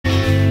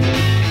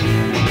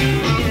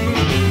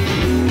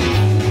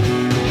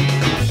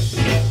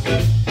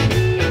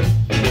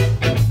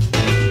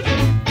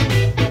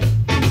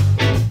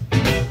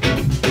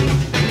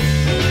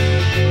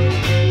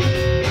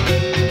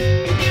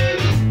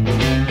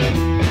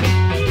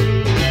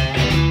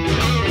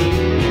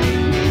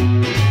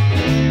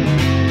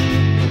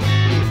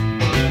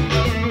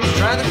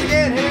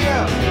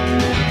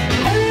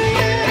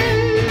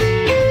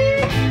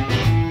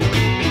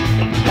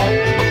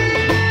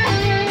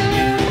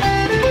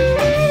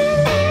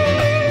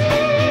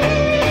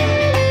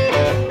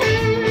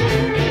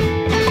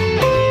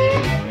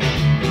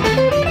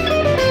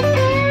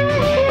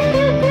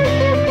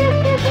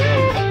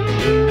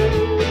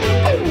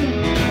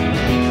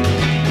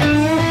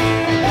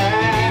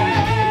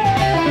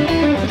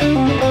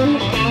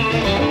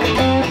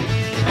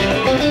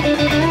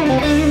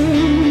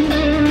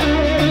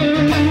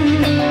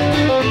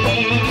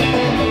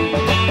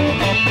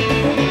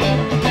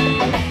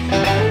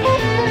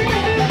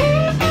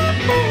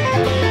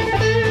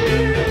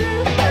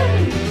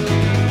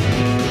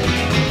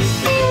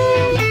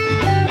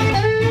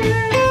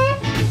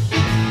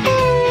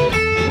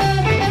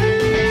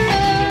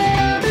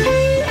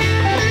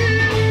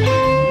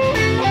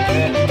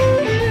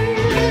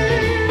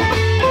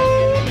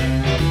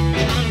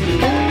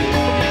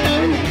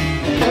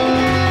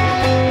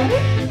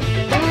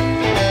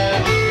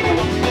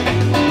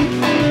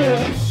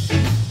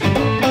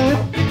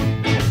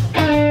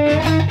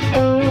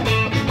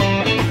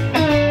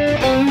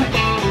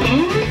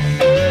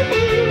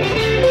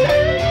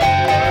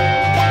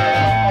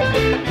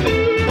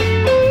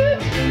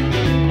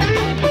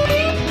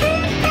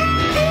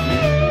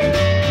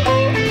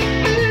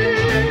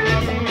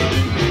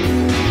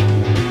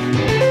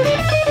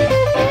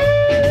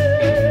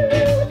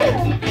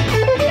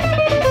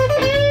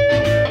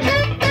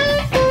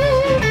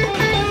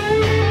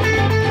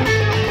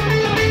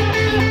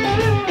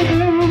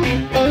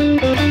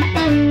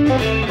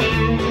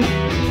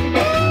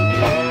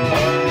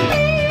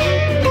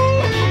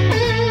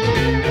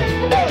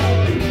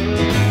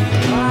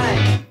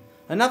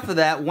enough of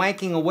that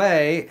wanking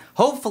away.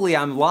 Hopefully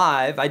I'm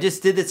live. I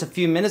just did this a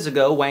few minutes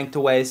ago, wanked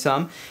away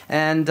some,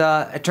 and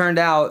it turned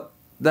out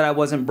that I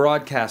wasn't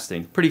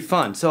broadcasting. Pretty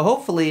fun. So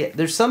hopefully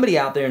there's somebody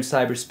out there in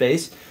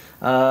cyberspace.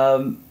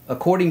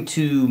 According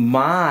to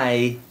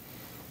my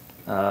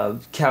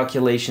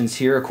calculations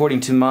here,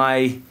 according to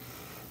my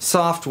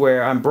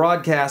software, I'm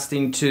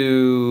broadcasting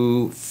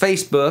to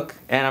Facebook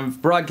and I'm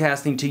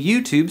broadcasting to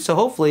YouTube, so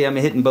hopefully I'm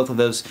hitting both of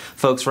those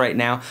folks right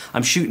now.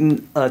 I'm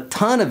shooting a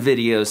ton of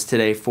videos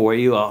today for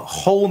you, a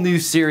whole new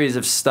series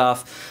of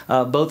stuff,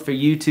 both for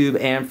YouTube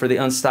and for the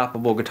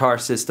Unstoppable Guitar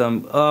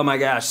System. Oh my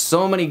gosh,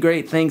 so many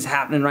great things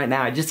happening right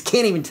now. I just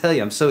can't even tell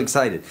you. I'm so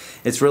excited.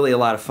 It's really a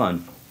lot of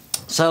fun.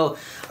 So,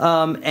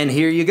 and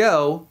here you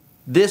go.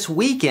 This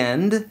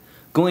weekend,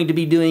 going to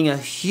be doing a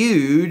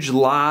huge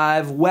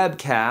live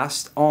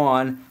webcast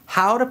on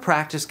how to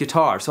practice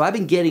guitar. So I've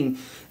been getting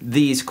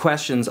these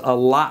questions a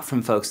lot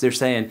from folks. They're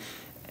saying,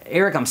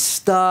 Eric, I'm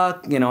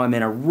stuck, you know, I'm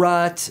in a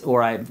rut,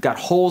 or I've got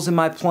holes in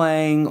my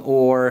playing,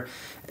 or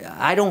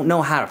I don't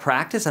know how to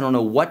practice. I don't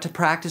know what to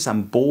practice.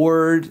 I'm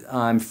bored.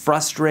 I'm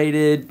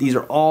frustrated. These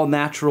are all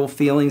natural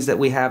feelings that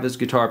we have as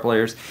guitar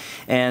players.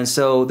 And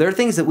so there are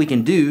things that we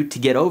can do to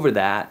get over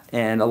that.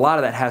 And a lot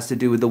of that has to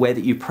do with the way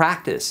that you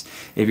practice.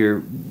 If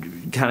you're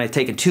kind of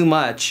taking too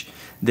much,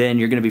 then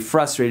you're going to be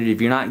frustrated. If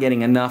you're not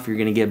getting enough, you're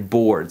going to get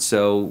bored.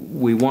 So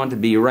we want to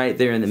be right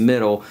there in the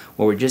middle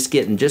where we're just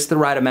getting just the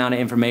right amount of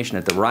information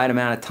at the right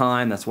amount of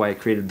time. That's why I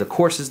created the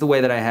courses the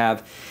way that I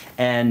have.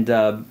 And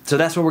so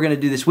that's what we're going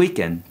to do this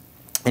weekend.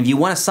 If you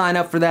want to sign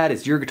up for that,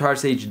 it's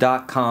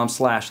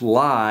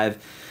YourGuitarSage.com/live.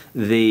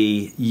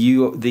 The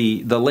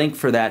link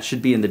for that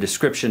should be in the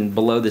description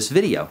below this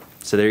video.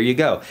 So there you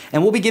go.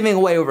 And we'll be giving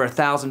away over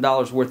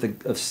 $1,000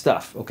 worth of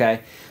stuff,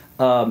 okay?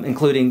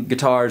 Including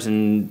guitars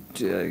and,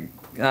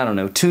 I don't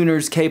know,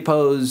 tuners,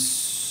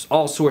 capos,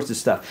 all sorts of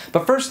stuff.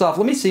 But first off,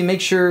 let me see, I'm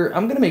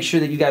going to make sure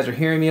that you guys are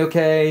hearing me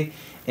okay,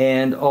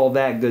 and all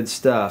that good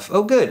stuff.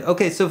 Oh, good.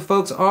 Okay, so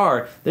folks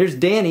there's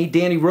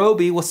Danny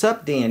Roby. What's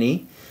up,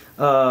 Danny?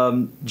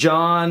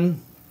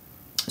 John.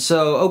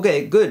 So,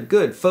 okay,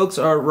 good. Folks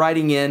are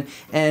writing in,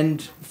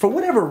 and for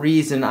whatever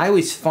reason, I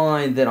always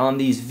find that on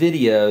these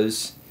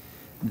videos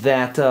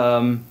that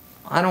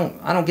I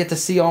don't get to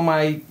see all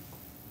my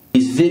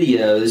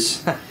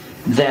videos.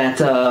 That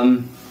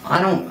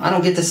I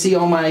don't get to see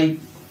all my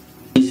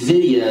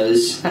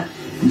videos.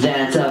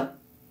 That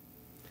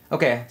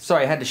okay,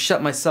 sorry, I had to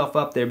shut myself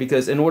up there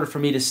because in order for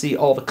me to see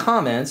all the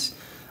comments,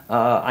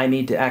 I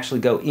need to actually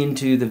go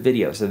into the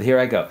video. So here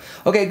I go.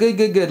 Okay,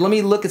 good. Let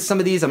me look at some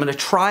of these. I'm going to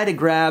try to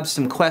grab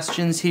some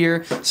questions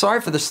here. Sorry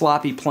for the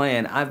sloppy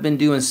playing. I've been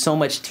doing so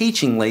much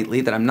teaching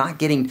lately that I'm not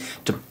getting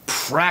to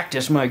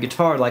practice my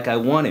guitar like I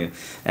want to.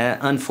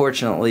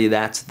 Unfortunately,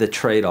 that's the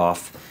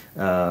trade-off.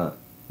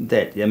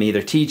 That I'm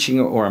either teaching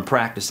or I'm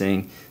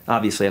practicing.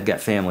 Obviously, I've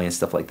got family and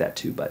stuff like that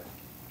too, but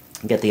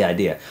get the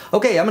idea.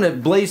 Okay, I'm going to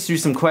blaze through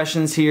some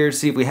questions here,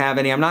 see if we have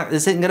any.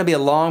 This isn't going to be a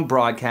long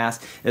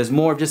broadcast. It's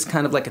more of just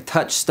kind of like a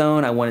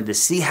touchstone. I wanted to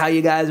see how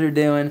you guys are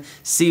doing,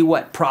 see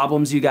what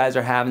problems you guys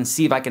are having,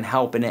 see if I can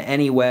help in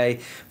any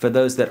way for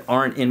those that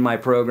aren't in my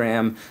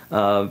program,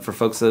 for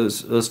folks,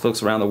 those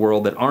folks around the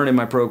world that aren't in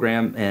my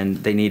program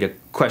and they need a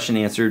question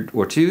answered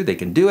or two, they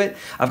can do it.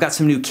 I've got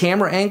some new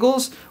camera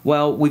angles.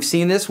 Well, we've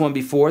seen this one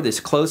before, this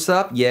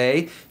close-up,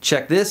 yay.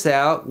 Check this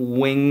out,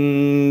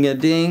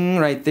 wing-a-ding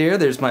right there.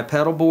 There's my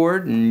pedal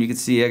board, and you can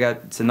see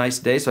it's a nice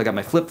day, so I got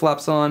my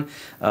flip-flops on.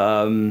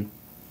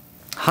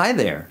 Hi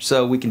there.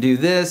 So we can do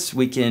this,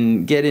 we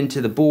can get into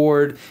the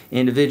board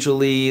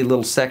individually,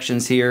 little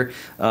sections here,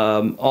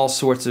 all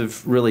sorts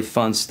of really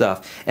fun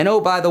stuff. And oh,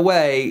 by the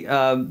way,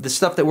 the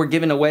stuff that we're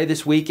giving away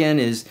this weekend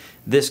is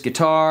this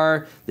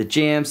guitar, the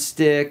jam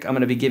stick. I'm going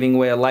to be giving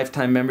away a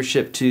lifetime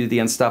membership to the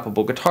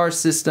Unstoppable Guitar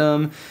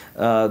System,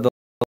 the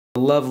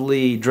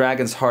lovely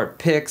Dragon's Heart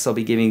picks. I'll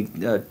be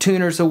giving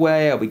tuners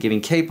away, I'll be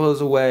giving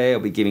capos away, I'll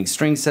be giving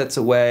string sets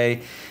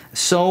away.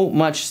 So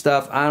much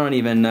stuff, I don't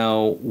even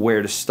know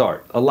where to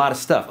start. A lot of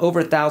stuff,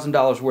 over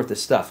 $1,000 worth of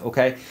stuff,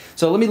 okay?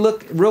 So let me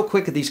look real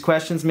quick at these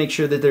questions, make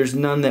sure that there's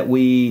none that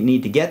we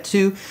need to get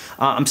to.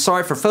 I'm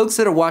sorry for folks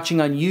that are watching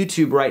on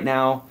YouTube right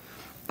now.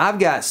 I've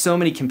got so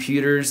many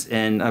computers,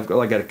 and I've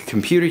got a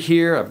computer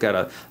here, I've got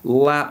a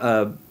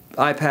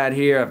iPad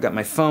here, I've got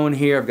my phone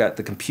here, I've got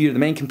the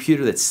main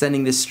computer that's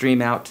sending this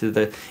stream out to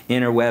the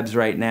interwebs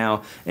right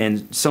now,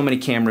 and so many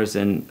cameras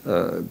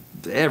and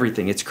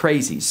everything. It's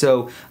crazy.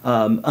 So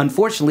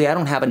unfortunately, I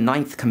don't have a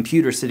 9th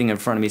computer sitting in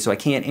front of me, so I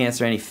can't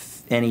answer any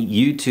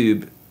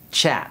YouTube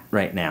chat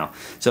right now.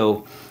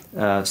 So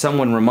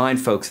someone remind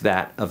folks of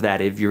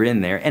that if you're in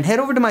there, and head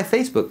over to my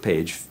Facebook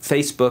page,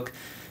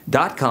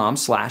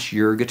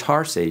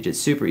 Facebook.com/YourGuitarSage. It's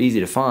super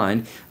easy to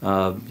find.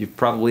 You've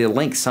probably a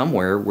link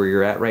somewhere where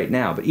you're at right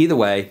now. But either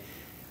way,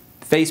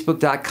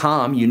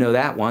 Facebook.com, you know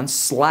that one,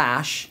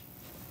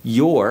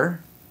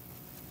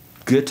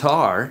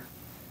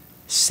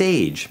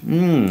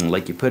 /YourGuitarSage.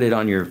 Like you put it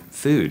on your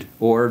food,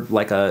 or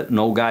like an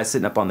old guy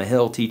sitting up on the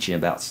hill teaching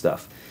about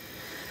stuff.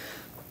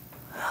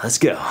 Let's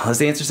go.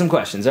 Let's answer some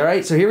questions. All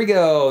right, so here we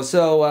go.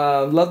 So,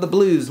 love the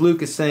blues.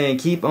 Luke is saying,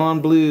 keep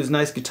on blues.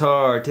 Nice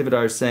guitar.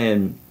 Tivadar is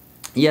saying,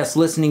 yes,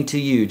 listening to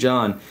you.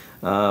 John.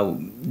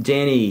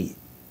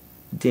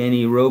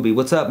 Danny Roby.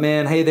 What's up,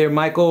 man? Hey there,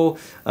 Michael.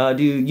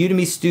 Do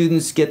Udemy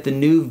students get the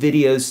new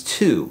videos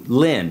too?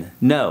 Lynn,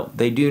 no,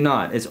 they do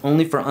not. It's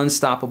only for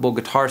Unstoppable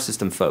Guitar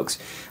System folks.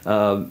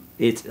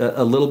 It's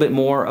a little bit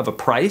more of a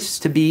price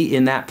to be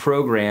in that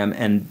program,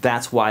 and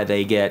that's why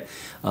they get,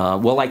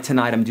 well, like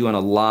tonight I'm doing a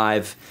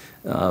live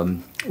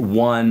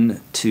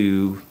 1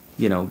 to,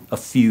 you know, a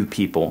few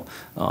people.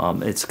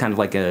 It's kind of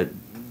like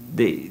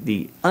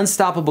the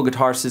Unstoppable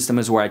Guitar System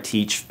is where I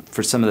teach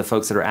for some of the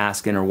folks that are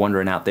asking or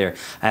wondering out there.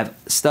 I have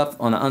stuff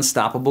on the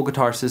Unstoppable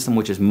Guitar System,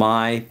 which is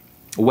my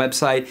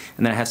website,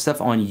 and then I have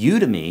stuff on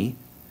Udemy,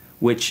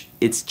 which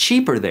it's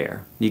cheaper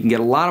there. You can get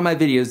a lot of my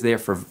videos there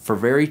for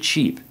very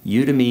cheap.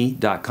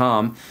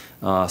 Udemy.com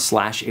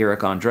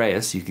 /Eric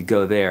Andreas. You could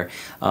go there.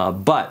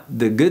 But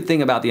the good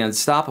thing about the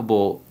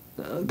Unstoppable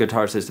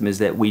Guitar System is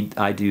that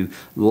I do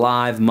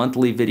live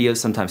monthly videos,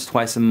 sometimes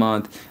twice a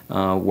month,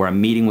 where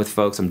I'm meeting with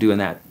folks. I'm doing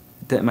that.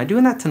 Am I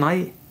doing that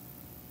tonight?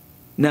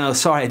 No,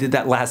 sorry, I did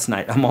that last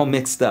night. I'm all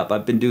mixed up.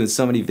 I've been doing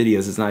so many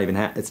videos, it's not even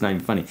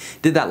funny.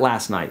 Did that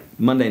last night,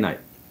 Monday night.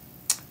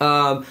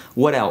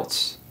 What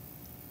else?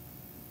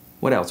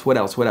 What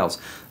else?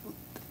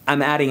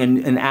 I'm adding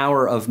an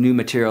hour of new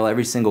material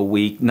every single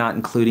week, not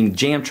including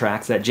jam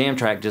tracks. That jam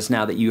track just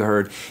now that you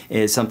heard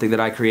is something that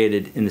I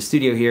created in the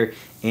studio here,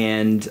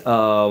 and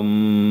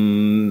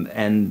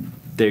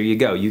there you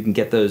go. You can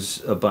get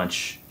those a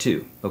bunch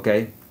too,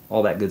 okay?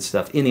 All that good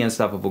stuff in the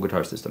Unstoppable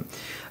Guitar System.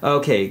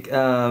 Okay,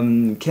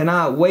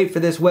 cannot wait for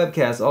this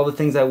webcast. All the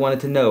things I wanted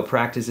to know.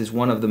 Practice is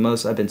one of the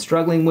most I've been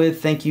struggling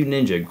with. Thank you,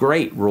 Ninja.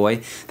 Great, Roy.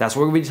 That's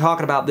what we're going to be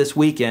talking about this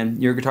weekend.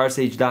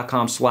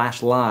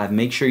 YourGuitarSage.com/live.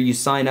 Make sure you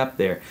sign up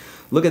there.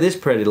 Look at this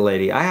pretty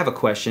lady. I have a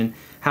question.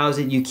 How is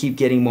it you keep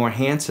getting more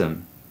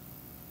handsome?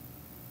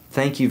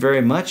 Thank you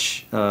very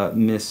much,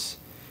 Miss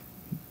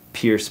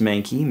Pierce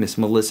Mankey, Miss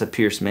Melissa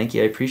Pierce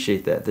Mankey. I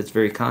appreciate that. That's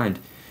very kind.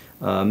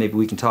 Maybe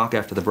we can talk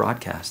after the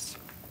broadcasts.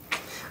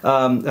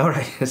 All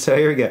right, so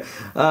here we go.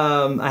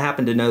 I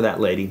happen to know that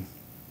lady.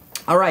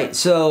 All right,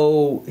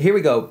 so here we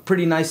go.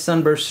 Pretty nice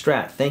sunburst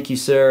Strat. Thank you,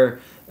 sir.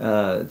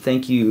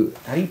 Thank you.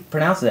 How do you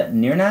pronounce that?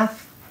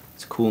 Nirnath?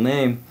 It's a cool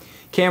name.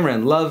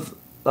 Cameron, live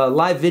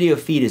video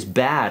feed is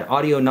bad.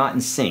 Audio not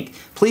in sync.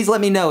 Please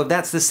let me know if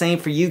that's the same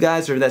for you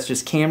guys or that's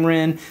just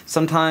Cameron.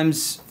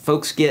 Sometimes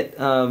folks get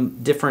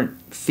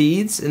different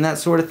feeds and that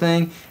sort of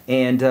thing,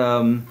 and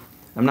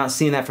I'm not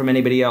seeing that from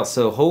anybody else,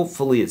 so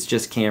hopefully it's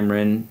just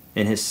Cameron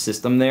and his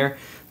system there,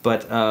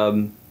 but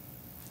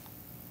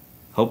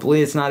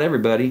hopefully it's not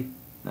everybody.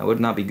 That would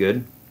not be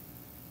good.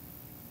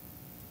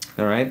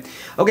 Alright.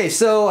 Okay,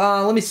 so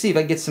let me see if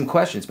I can get some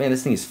questions. Man,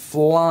 this thing is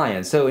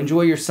flying. So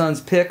enjoy your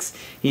son's picks.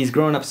 He's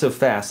growing up so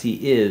fast.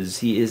 He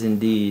is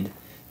indeed.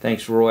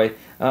 Thanks, Roy.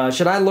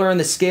 Should I learn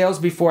the scales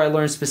before I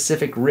learn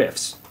specific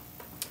riffs?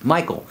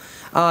 Michael,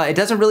 it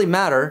doesn't really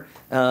matter,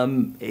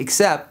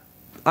 except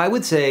I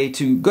would say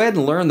to go ahead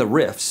and learn the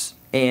riffs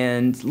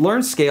and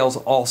learn scales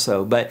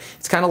also, but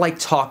it's kind of like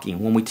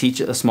talking. When we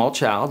teach a small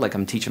child, like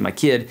I'm teaching my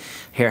kid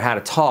here how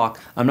to talk,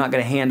 I'm not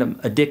going to hand them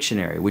a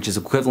dictionary, which is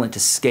equivalent to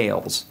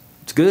scales.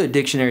 It's good,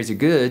 dictionaries are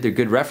good, they're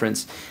good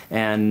reference,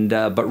 and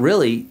but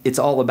really it's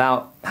all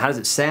about how does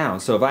it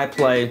sound. So if I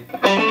play,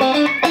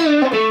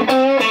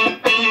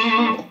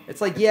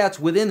 it's like, yeah, it's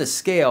within the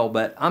scale,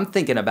 but I'm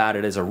thinking about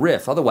it as a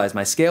riff, otherwise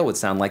my scale would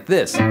sound like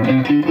this.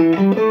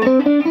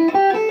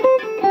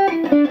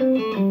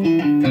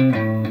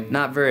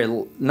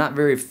 Not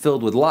very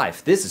filled with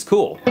life. This is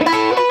cool.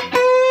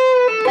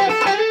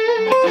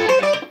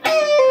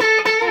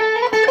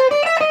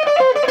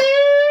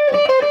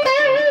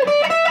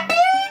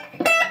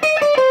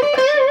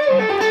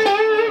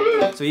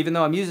 So even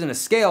though I'm using a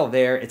scale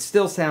there, it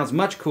still sounds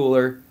much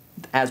cooler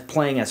as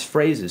playing as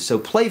phrases. So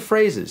play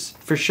phrases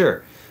for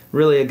sure.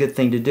 Really a good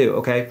thing to do,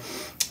 okay?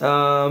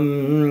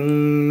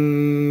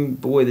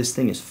 Boy, this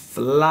thing is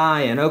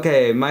flying.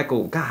 Okay,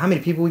 Michael, God, how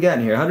many people we got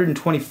in here?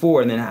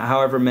 124, and then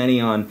however many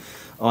on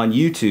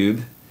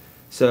YouTube.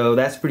 So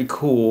that's pretty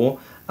cool.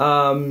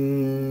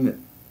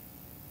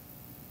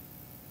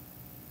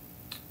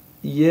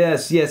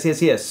 Yes.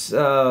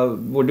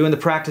 We're doing the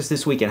practice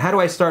this weekend. How do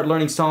I start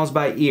learning songs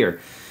by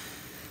ear?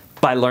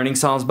 By learning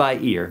songs by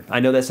ear. I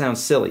know that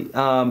sounds silly.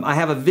 I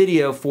have a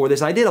video for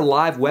this. I did a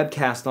live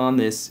webcast on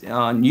this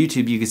on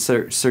YouTube. You can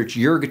search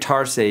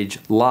YourGuitarSage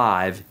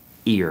live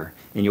ear,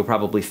 and you'll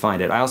probably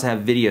find it. I also have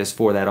videos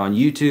for that on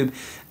YouTube.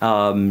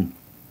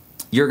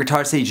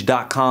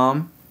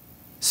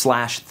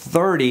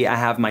 YourGuitarSage.com/30. I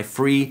have my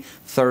free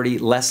 30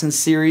 lesson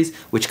series,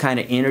 which kind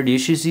of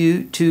introduces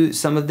you to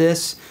some of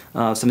this,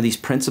 some of these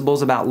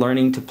principles about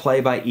learning to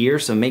play by ear.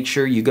 So make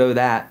sure you go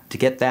to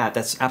get that.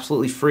 That's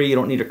absolutely free. You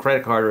don't need a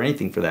credit card or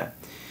anything for that.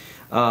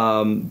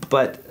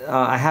 But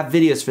I have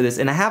videos for this,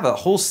 and I have a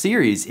whole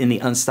series in the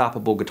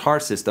Unstoppable Guitar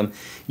System.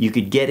 You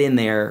could get in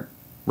there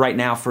right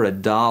now for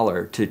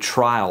 $1 to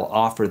trial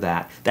offer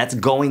that. That's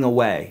going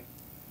away.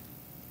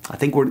 I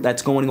think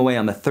that's going away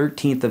on the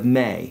 13th of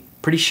May.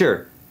 Pretty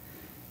sure.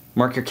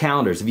 Mark your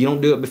calendars. If you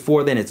don't do it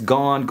before then, it's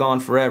gone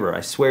forever.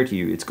 I swear to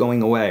you, it's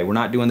going away. We're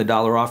not doing the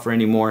dollar offer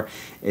anymore.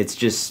 It's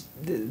just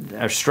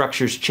our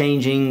structure's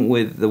changing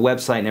with the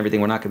website and everything.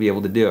 We're not going to be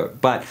able to do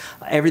it. But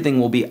everything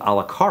will be a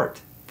la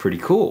carte. Pretty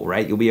cool,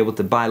 right? You'll be able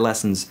to buy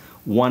lessons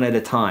one at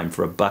a time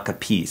for $1 a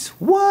piece.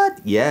 What?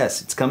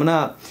 Yes, it's coming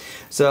up.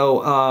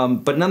 So,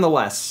 but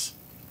nonetheless,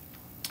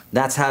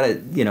 that's how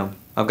to, you know,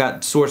 I've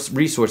got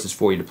resources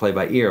for you to play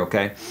by ear,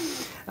 okay?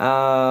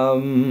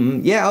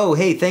 Yeah, oh,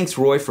 hey, thanks,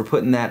 Roy, for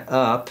putting that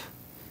up.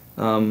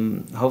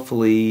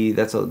 Hopefully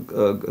that's a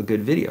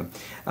good video.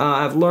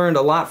 I've learned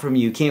a lot from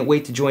you. Can't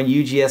wait to join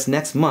UGS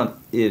next month.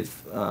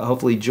 If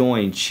hopefully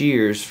join.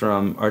 Cheers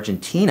from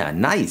Argentina.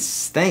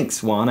 Nice.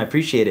 Thanks, Juan. I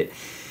appreciate it.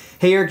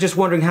 Hey, Eric, just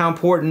wondering how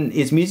important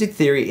is music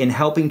theory in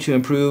helping to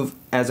improve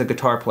as a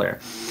guitar player?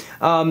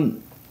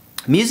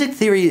 Music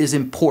theory is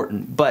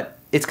important, but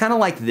it's kind of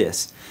like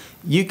this.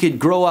 You could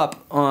grow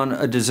up on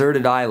a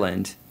deserted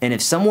island, and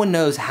if someone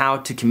knows how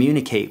to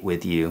communicate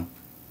with you,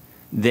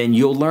 then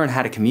you'll learn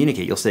how to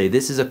communicate. You'll say,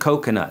 this is a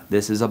coconut,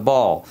 this is a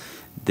ball,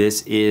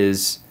 this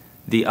is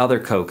the other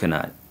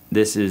coconut,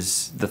 this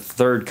is the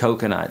third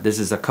coconut, this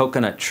is a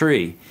coconut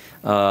tree,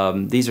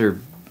 these are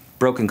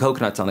broken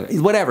coconuts on the,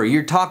 whatever.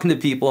 You're talking to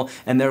people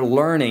and they're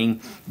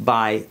learning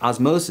by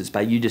osmosis,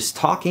 by you just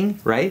talking,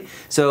 right?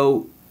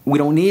 So we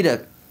don't need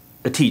a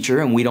teacher,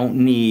 and we don't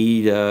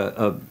need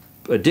a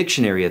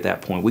dictionary at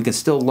that point. We can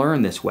still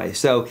learn this way.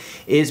 So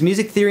is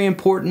music theory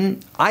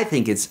important? I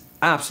think it's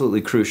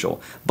absolutely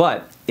crucial.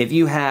 But if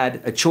you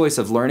had a choice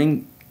of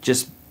learning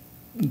just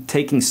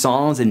taking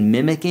songs and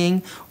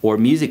mimicking or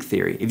music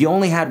theory, if you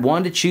only had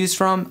one to choose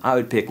from, I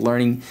would pick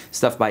learning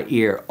stuff by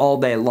ear all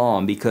day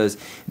long, because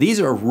these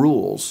are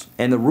rules,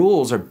 and the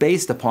rules are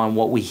based upon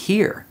what we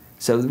hear.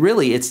 So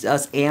really it's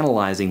us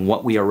analyzing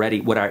what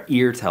our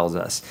ear tells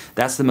us.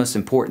 That's the most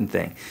important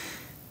thing.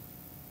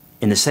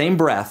 In the same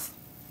breath,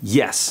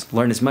 yes,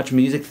 learn as much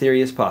music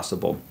theory as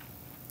possible.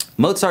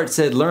 Mozart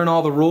said, learn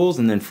all the rules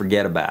and then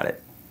forget about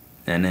it.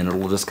 And then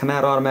it'll just come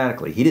out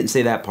automatically. He didn't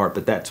say that part,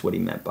 but that's what he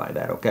meant by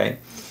that, okay?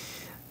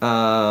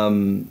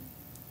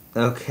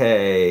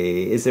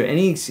 Okay, is there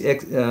any, let's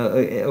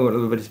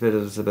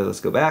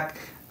go back.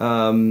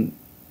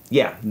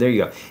 Yeah, there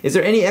you go. Is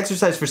there any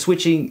exercise for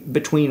switching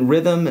between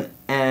rhythm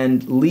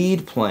and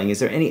lead playing? Is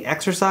there any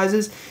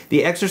exercises?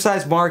 The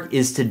exercise, Mark,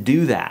 is to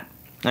do that.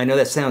 I know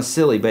that sounds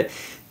silly, but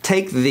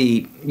take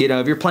the, you know,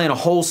 if you're playing a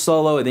whole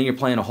solo and then you're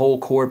playing a whole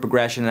chord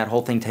progression, that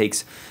whole thing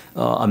takes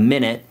a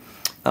minute.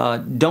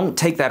 Don't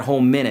take that whole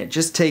minute.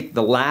 Just take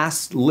the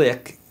last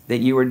lick that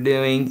you were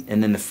doing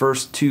and then the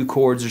first 2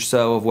 chords or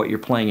so of what you're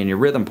playing in your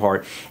rhythm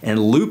part and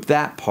loop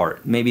that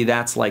part. Maybe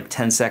that's like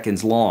 10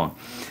 seconds long.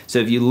 So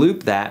if you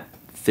loop that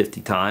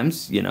 50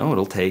 times, you know,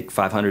 it'll take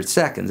 500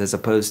 seconds as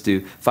opposed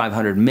to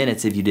 500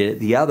 minutes if you did it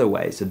the other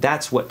way. So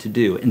that's what to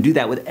do, and do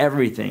that with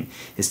everything,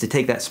 is to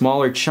take that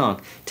smaller chunk,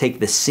 take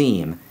the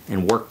seam,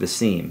 and work the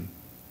seam.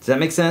 Does that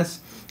make sense?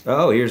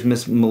 Oh, here's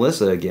Miss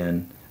Melissa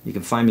again. You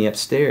can find me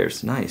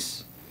upstairs.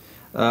 Nice.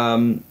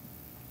 GT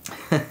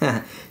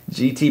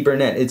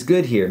Burnett, it's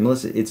good here.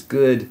 Melissa, it's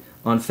good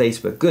on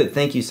Facebook. Good,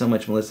 thank you so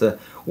much, Melissa.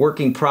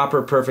 Working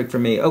proper, perfect for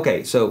me.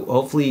 Okay, so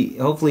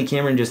hopefully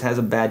Cameron just has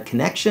a bad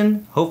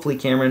connection. Hopefully,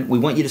 Cameron, we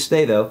want you to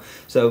stay though.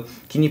 So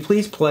can you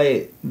please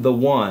play the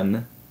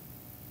one?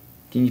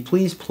 Can you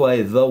please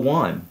play the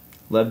one?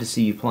 Love to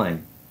see you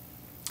playing.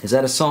 Is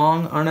that a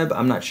song, Arnab?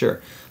 I'm not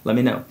sure. Let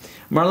me know.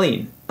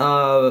 Marlene,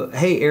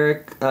 hey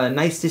Eric,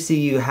 nice to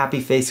see you. Happy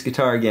face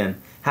guitar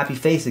again. Happy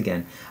face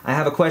again. I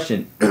have a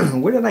question.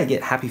 Where did I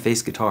get happy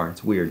face guitar?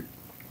 It's weird.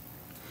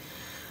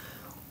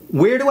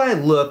 Where do I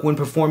look when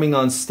performing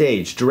on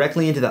stage?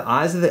 Directly into the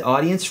eyes of the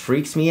audience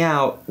freaks me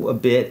out a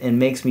bit and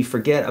makes me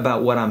forget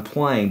about what I'm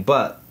playing,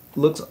 but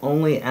looks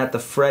only at the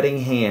fretting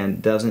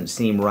hand doesn't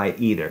seem right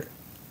either.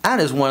 That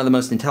is one of the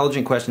most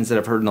intelligent questions that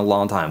I've heard in a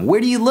long time. Where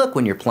do you look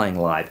when you're playing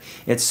live?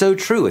 It's so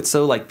true. It's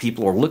so like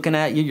people are looking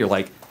at you. You're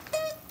like,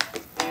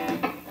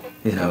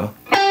 you know.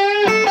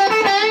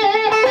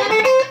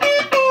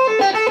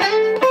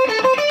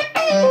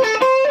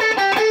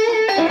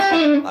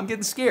 I'm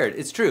getting scared.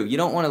 It's true. You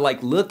don't want to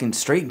like look and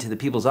straight into the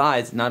people's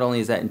eyes. Not only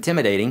is that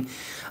intimidating,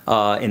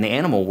 in the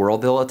animal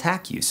world, they'll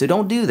attack you. So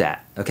don't do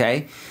that,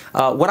 okay?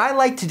 What I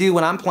like to do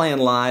when I'm playing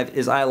live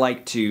is I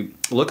like to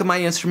look at my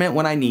instrument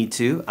when I need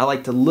to. I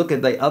like to look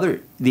at the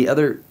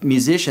other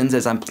musicians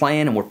as I'm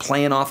playing, and we're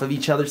playing off of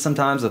each other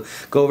sometimes. I'll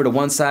go over to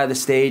one side of the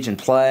stage and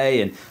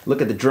play and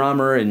look at the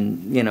drummer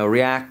and, you know,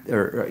 react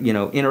or, you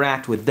know,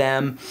 interact with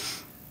them.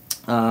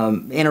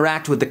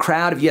 Interact with the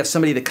crowd. If you have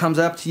somebody that comes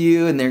up to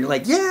you and they're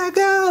like, yeah,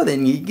 go,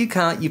 then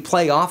you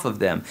play off of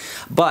them.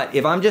 But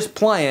if I'm just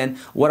playing,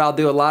 what I'll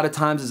do a lot of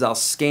times is I'll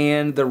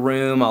scan the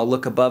room, I'll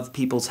look above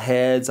people's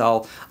heads,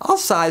 I'll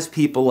size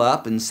people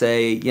up and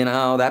say, you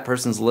know, that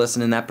person's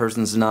listening, that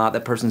person's not,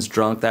 that person's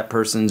drunk, that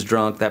person's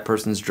drunk, that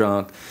person's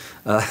drunk,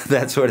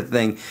 that sort of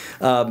thing.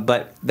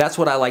 But that's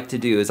what I like to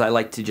do, is I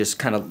like to just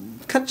kind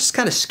of just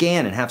kind of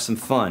scan and have some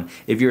fun.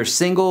 If you're a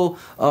single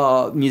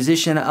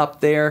musician up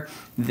there,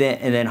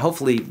 then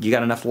hopefully you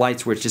got enough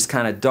lights where it's just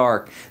kind of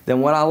dark,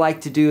 then what I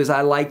like to do is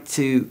I like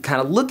to kind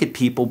of look at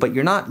people, but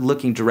you're not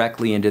looking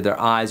directly into their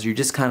eyes, you're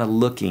just kind of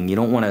looking. You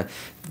don't want to,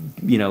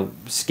 you know,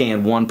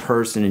 scan one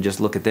person and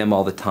just look at them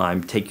all the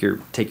time. Take your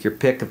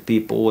pick of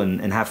people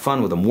and have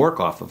fun with them, work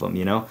off of them,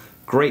 you know.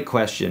 Great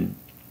question.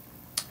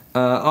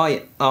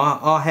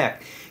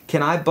 Heck,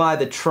 can I buy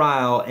the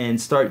trial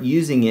and start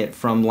using it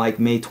from like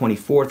May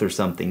 24th or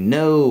something?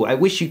 No, I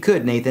wish you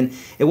could, Nathan.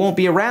 It won't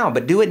be around,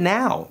 but do it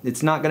now.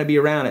 It's not going to be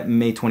around at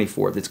May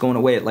 24th. It's going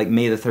away at like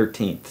May the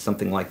 13th,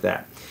 something like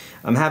that.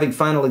 I'm having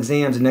final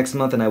exams next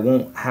month and I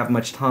won't have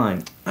much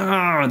time.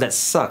 Ah, that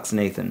sucks,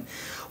 Nathan.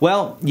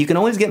 Well, you can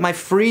always get my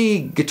free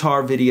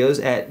guitar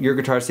videos at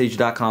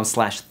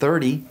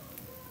YourGuitarSage.com/30.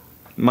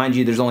 Mind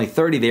you, there's only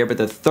 30 there, but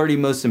the 30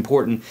 most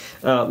important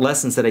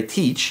lessons that I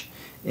teach.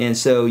 And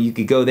so you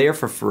could go there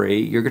for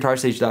free,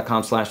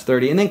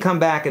 YourGuitarSage.com/30, and then come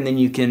back and then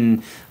you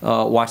can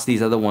watch these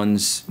other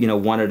ones, you know,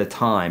 one at a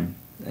time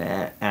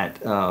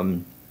at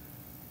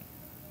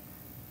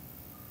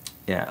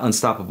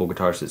Unstoppable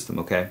Guitar System,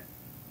 okay?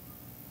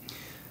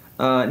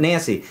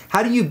 Nancy,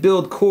 how do you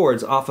build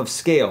chords off of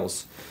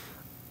scales?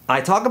 I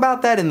talk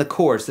about that in the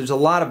course. There's a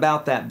lot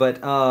about that, but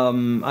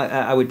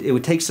it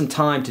would take some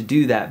time to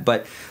do that.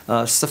 But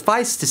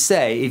suffice to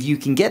say, if you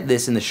can get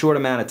this in the short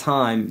amount of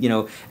time, you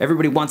know,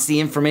 everybody wants the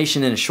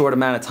information in a short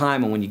amount of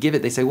time, and when you give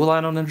it, they say, well,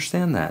 I don't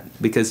understand that,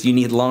 because you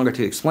need longer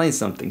to explain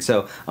something.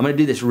 So I'm going to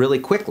do this really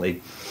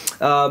quickly.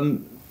 But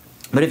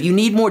if you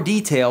need more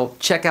detail,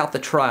 check out the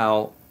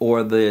trial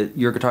or the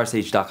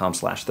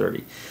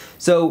YourGuitarSage.com/30.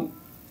 So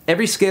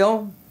every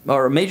scale,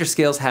 or major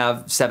scales,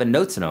 have 7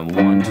 notes in them.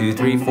 1, 2,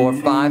 3, 4,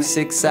 5,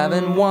 6,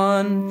 7,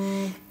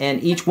 1.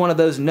 And each one of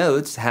those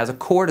notes has a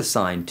chord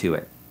assigned to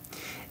it.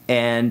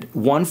 And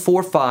 1,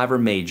 4, 5 are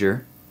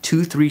major,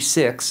 2, 3,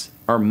 6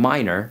 are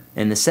minor,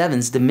 and the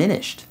 7's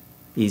diminished.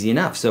 Easy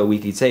enough. So we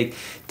could take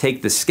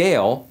the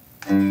scale,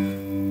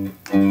 1,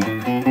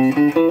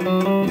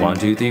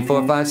 2, 3,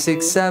 4, 5,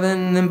 6,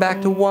 7, then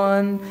back to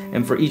 1.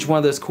 And for each one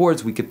of those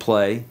chords we could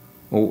play,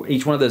 or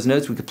each one of those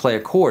notes we could play a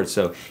chord.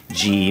 So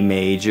G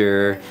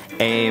major,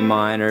 A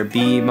minor,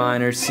 B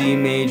minor, C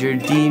major,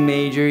 D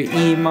major,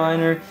 E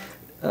minor,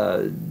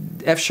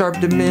 F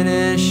sharp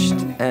diminished,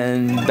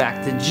 and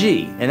back to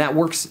G. And that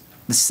works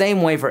the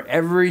same way for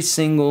every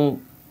single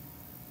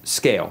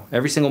scale,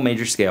 every single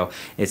major scale.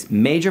 It's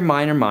major,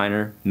 minor,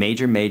 minor,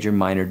 major, major,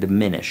 minor,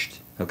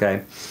 diminished.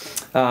 Okay?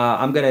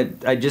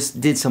 I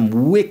just did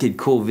some wicked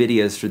cool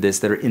videos for this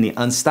that are in the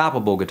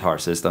Unstoppable Guitar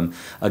System.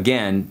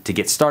 Again, to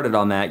get started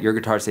on that,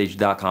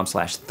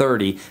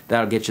 YourGuitarSage.com/30.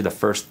 That'll get you the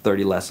first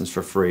 30 lessons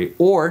for free.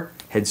 Or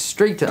head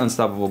straight to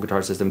Unstoppable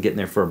Guitar System, getting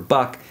there for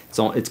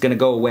 $1. It's going to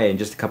go away in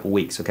just a couple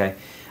weeks, okay?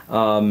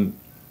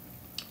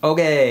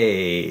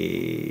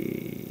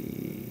 Okay.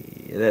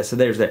 So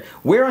there's that.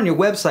 Where on your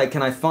website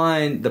can I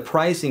find the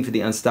pricing for the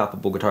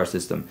Unstoppable Guitar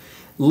System?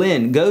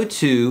 Lynn, go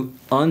to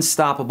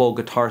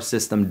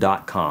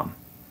unstoppableguitarsystem.com.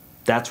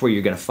 That's where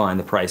you're going to find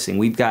the pricing.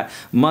 We've got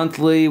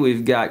monthly,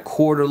 we've got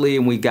quarterly,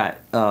 and we've got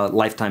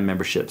lifetime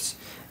memberships.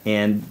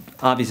 And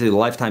obviously the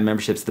lifetime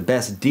membership's the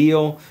best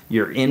deal.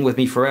 You're in with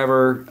me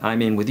forever,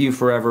 I'm in with you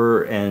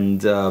forever,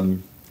 and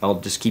I'll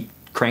just keep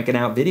cranking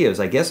out videos,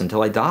 I guess,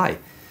 until I die,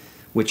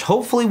 which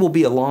hopefully will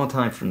be a long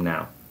time from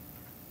now.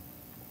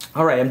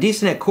 All right, I'm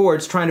decent at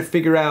chords, trying to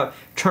figure out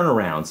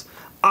turnarounds.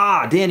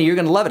 Ah, Danny, you're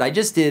going to love it. I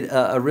just did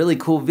a really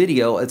cool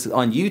video. It's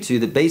on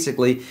YouTube that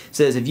basically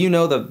says if you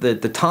know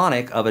the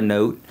tonic of a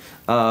note,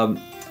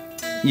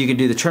 you can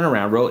do the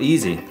turnaround real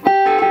easy.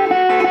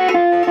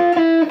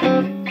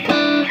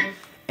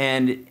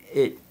 And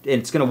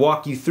it's going to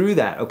walk you through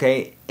that,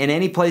 okay? In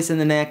any place in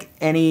the neck,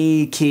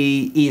 any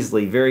key,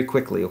 easily, very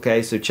quickly,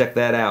 okay? So check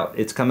that out.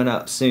 It's coming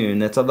up soon.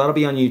 That'll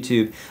be on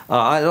YouTube.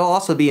 It'll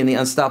also be in the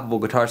Unstoppable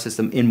Guitar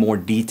System in more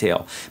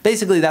detail.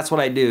 Basically, that's what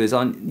I do, is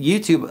on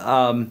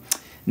YouTube,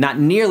 not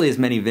nearly as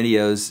many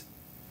videos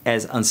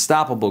as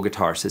Unstoppable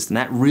Guitar System.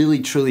 That really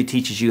truly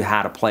teaches you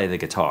how to play the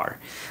guitar.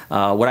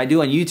 What I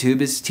do on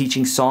YouTube is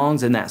teaching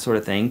songs and that sort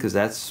of thing, because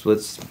that's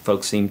what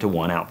folks seem to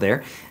want out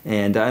there.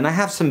 And I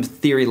have some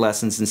theory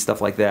lessons and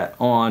stuff like that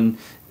on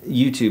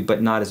YouTube,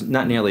 but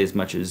not nearly as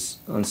much as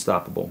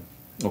Unstoppable.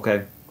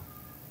 Okay,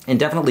 and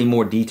definitely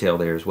more detail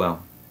there as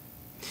well.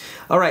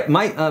 All right,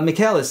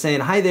 Mikhail is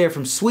saying, hi there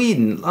from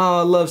Sweden. Oh,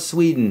 I love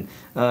Sweden.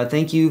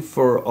 Thank you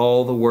for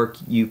all the work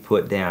you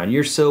put down.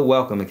 You're so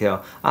welcome,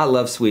 Mikhail. I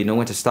love Sweden. I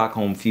went to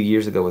Stockholm a few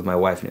years ago with my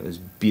wife, and it was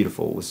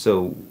beautiful. It was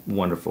so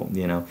wonderful,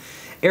 you know.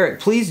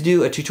 Eric, please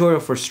do a tutorial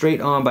for Straight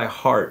On by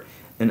Heart.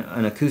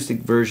 An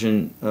acoustic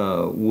version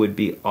would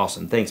be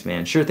awesome. Thanks,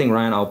 man. Sure thing,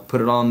 Ryan. I'll put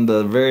it on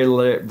the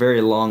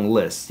very long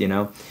list, you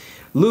know.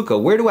 Luca,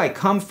 where do I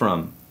come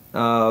from?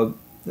 I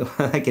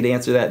could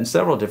answer that in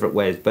several different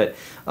ways, but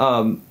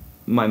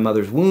my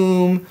mother's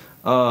womb.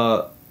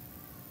 I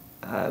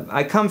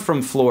come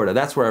from Florida.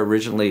 That's where I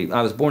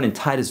was born in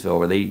Titusville,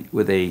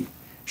 where they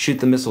shoot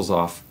the missiles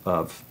off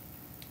of,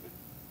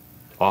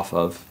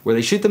 where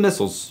they shoot the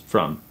missiles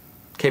from.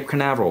 Cape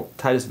Canaveral,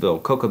 Titusville,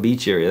 Cocoa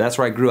Beach area. That's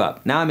where I grew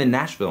up. Now I'm in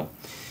Nashville.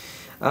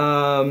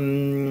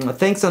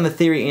 Thanks on the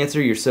theory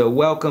answer. You're so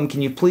welcome.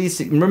 Can you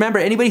please remember,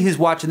 anybody who's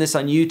watching this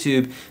on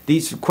YouTube,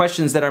 these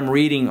questions that I'm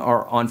reading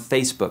are on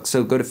Facebook.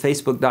 So go to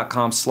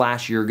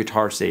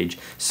facebook.com/YourGuitarSage.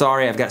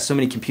 Sorry, I've got so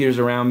many computers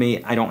around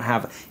me. I don't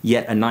have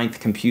yet a 9th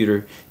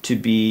computer to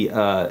be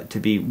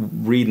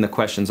reading the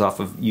questions off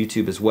of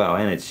YouTube as well,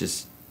 and it's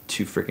just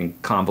too freaking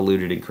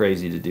convoluted and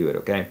crazy to do it.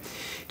 Okay,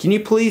 can you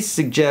please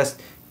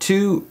suggest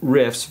 2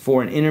 riffs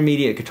for an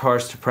intermediate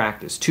guitarist to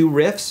practice? 2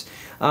 riffs?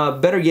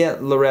 Better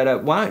yet, Loretta,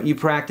 why don't you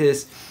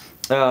practice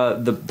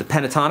the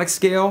pentatonic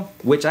scale,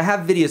 which I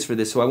have videos for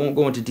this, so I won't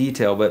go into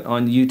detail, but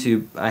on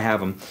YouTube I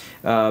have them.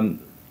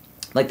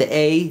 Like the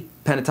A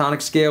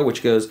pentatonic scale,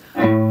 which goes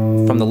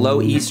from the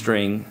low E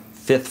string,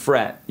 5th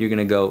fret, you're going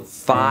to go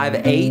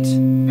 5-8,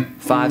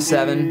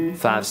 5-7,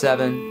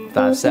 5-7,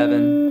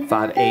 5-7,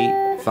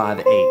 5-8,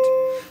 5-8.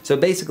 So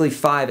basically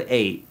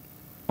 5-8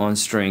 on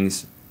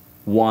strings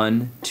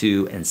 1,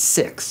 2, and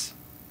 6.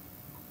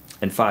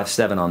 And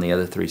 5-7 on the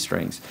other 3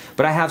 strings.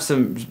 But I have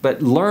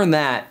but learn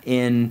that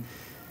in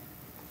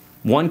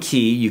one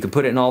key. You can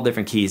put it in all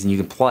different keys and you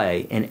can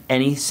play in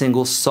any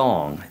single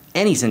song.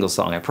 Any single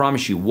song, I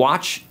promise you.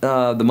 Watch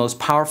the most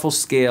powerful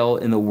scale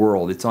in the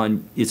world. It's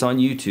on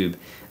YouTube.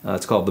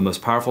 It's called The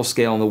Most Powerful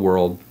Scale in the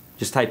World.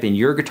 Just type in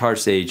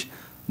YourGuitarSage,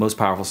 Most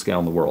Powerful Scale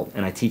in the World,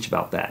 and I teach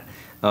about that.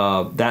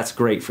 That's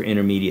great for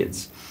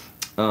intermediates.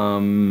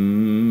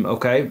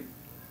 Okay.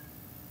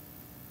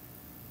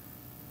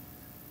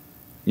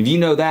 If you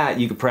know that,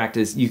 you can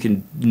practice, you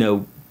can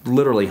know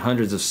literally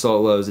hundreds of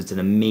solos. It's an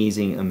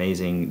amazing,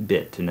 amazing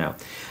bit to know.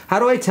 How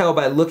do I tell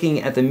by looking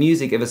at the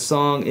music if a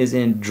song is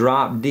in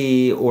drop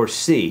D or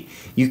C?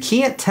 You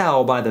can't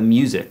tell by the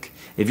music.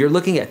 If you're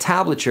looking at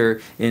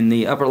tablature in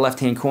the upper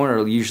left-hand corner,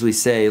 it'll usually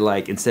say,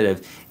 like, instead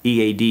of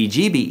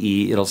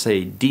E-A-D-G-B-E, it'll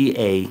say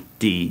D-A-D-G-B-E,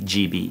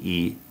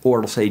 or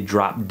it'll say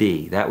drop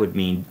D. That would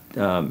mean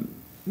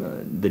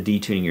the D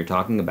tuning you're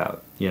talking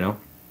about, you know?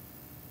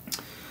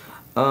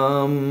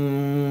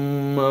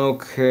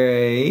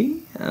 Okay.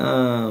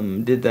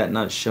 Did that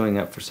not showing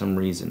up for some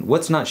reason?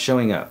 What's not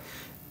showing up?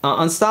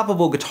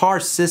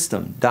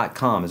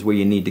 UnstoppableGuitarSystem.com is where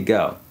you need to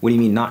go. What do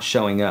you mean not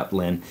showing up,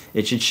 Lynn?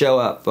 It should show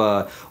up,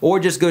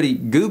 or just go to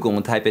Google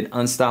and type in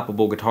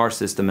Unstoppable Guitar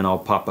System and it'll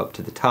pop up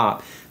to the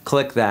top.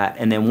 Click that,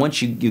 and then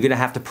once you're going to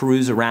have to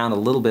peruse around a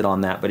little bit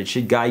on that, but it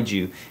should guide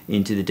you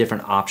into the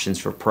different options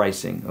for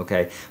pricing,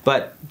 okay?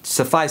 But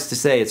suffice to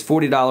say, it's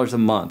 $40 a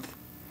month.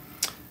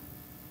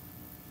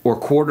 Or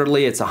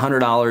quarterly, it's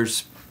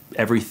 $100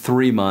 every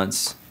 3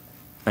 months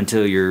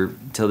until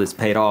it's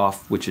paid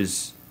off, which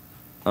is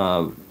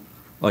a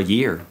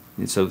year.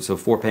 And so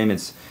 4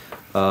 payments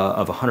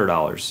of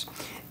 $100,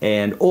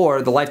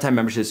 or the lifetime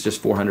membership is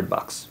just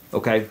 $400.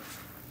 Okay,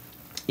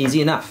 easy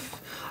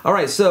enough. All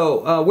right.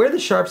 So where are the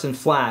sharps and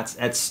flats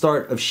at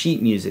start of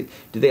sheet music?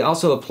 Do they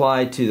also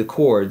apply to the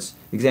chords?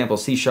 Example: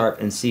 C sharp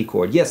and C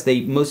chord. Yes,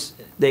 they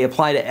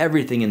apply to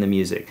everything in the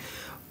music.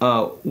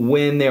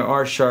 When there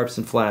are sharps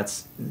and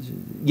flats,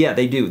 yeah,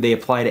 they do. They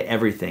apply to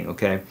everything,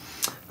 okay?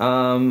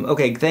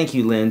 Okay, thank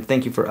you, Lynn.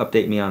 Thank you for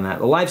updating me on that.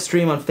 The live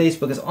stream on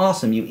Facebook is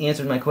awesome. You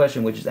answered my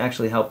question, which has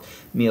actually helped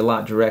me a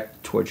lot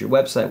direct towards your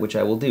website, which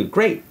I will do.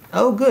 Great.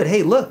 Oh, good.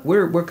 Hey, look,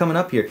 we're coming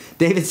up here.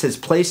 David says,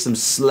 play some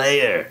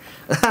Slayer.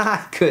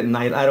 I couldn't.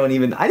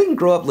 I didn't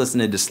grow up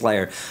listening to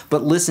Slayer,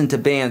 but listen to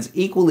bands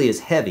equally as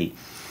heavy.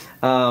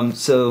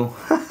 So,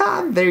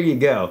 there you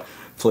go.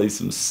 Play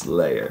some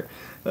Slayer.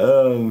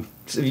 So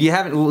if you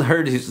haven't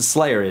heard who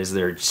Slayer is,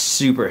 they're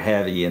super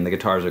heavy and the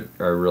guitars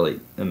are really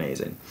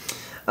amazing.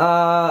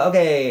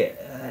 Okay,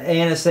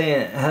 Anna's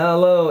saying,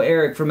 hello,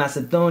 Eric from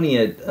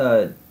Macedonia.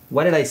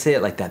 Why did I say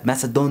it like that?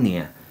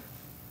 Macedonia.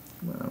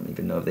 I don't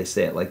even know if they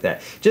say it like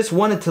that. Just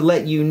wanted to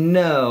let you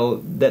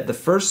know that the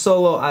first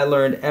solo I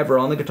learned ever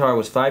on the guitar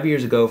was 5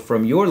 years ago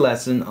from your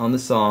lesson on the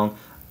song,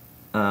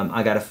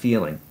 I Got a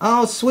Feeling.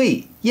 Oh,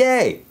 sweet.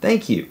 Yay.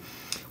 Thank you.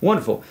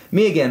 Wonderful.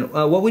 Me again.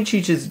 What would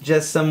you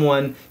suggest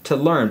someone to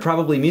learn?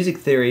 Probably music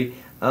theory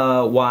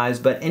wise,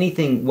 but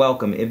anything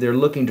welcome. If they're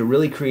looking to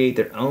really create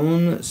their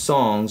own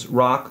songs,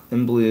 rock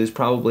and blues,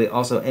 probably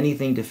also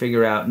anything to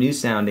figure out new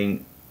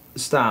sounding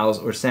styles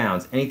or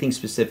sounds. Anything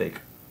specific,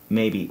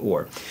 maybe,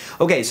 or.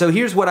 Okay, so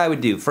here's what I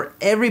would do. For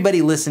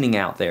everybody listening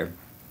out there,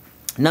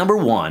 number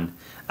one,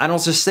 I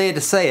don't just say it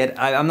to say it.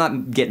 I'm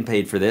not getting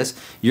paid for this.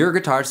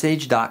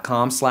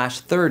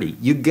 YourGuitarSage.com/30.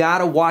 You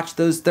gotta watch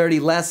those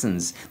 30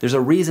 lessons. There's a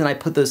reason I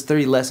put those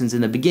 30 lessons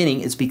in the beginning.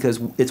 It's because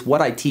it's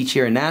what I teach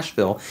here in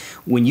Nashville.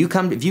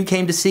 If you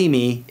came to see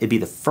me, it'd be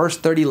the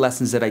first 30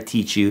 lessons that I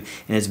teach you,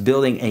 and it's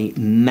building a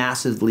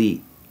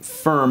massively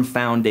firm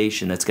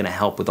foundation that's gonna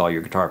help with all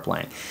your guitar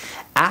playing.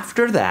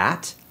 After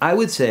that, I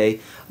would say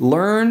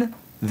learn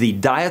the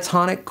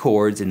diatonic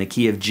chords in the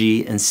key of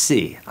G and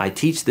C. I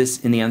teach this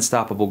in the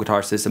Unstoppable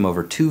Guitar System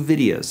over 2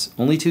 videos.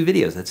 Only 2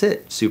 videos, that's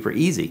it. Super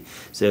easy.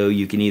 So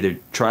you can either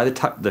try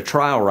the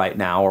trial right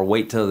now or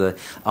wait till the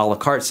a la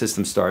carte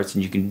system starts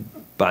and you can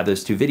buy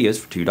those 2 videos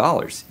for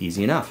 $2.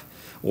 Easy enough.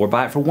 Or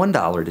buy it for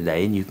 $1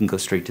 today and you can go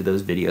straight to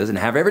those videos and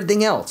have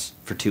everything else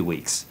for 2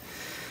 weeks.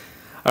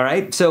 All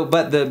right, so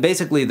but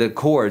basically the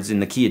chords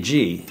in the key of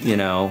G, you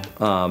know,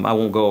 I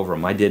won't go over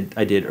them. I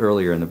did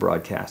earlier in the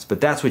broadcast.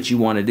 But that's what you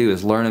want to do,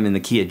 is learn them in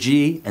the key of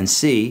G and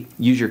C.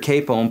 Use your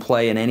capo and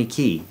play in any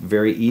key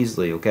very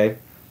easily, okay?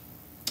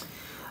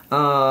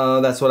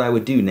 That's what I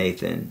would do,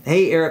 Nathan.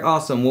 Hey, Eric,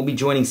 awesome. We'll be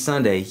joining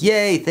Sunday.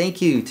 Yay,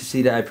 thank you,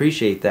 Tasita. I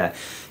appreciate that.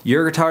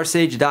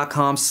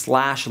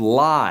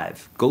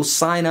 YourGuitarSage.com/live. Go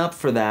sign up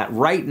for that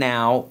right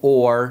now,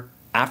 or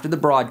after the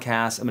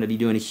broadcast. I'm going to be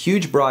doing a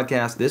huge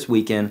broadcast this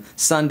weekend,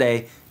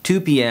 Sunday,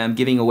 2 p.m.,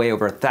 giving away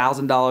over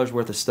 $1,000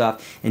 worth of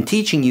stuff and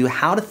teaching you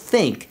how to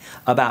think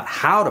about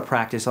how to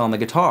practice on the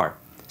guitar.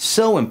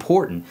 So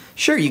important.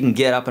 Sure, you can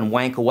get up and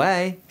wank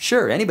away.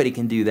 Sure, anybody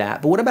can do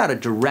that. But what about a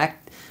direct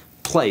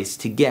place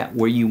to get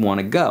where you want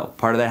to go?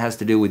 Part of that has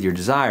to do with your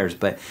desires,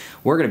 but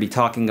we're going to be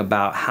talking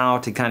about how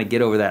to kind of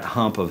get over that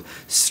hump of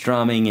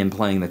strumming and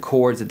playing the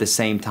chords at the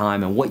same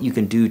time, and what you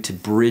can do to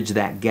bridge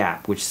that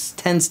gap, which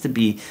tends to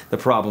be the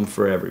problem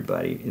for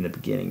everybody in the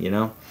beginning, you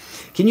know?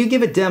 Can you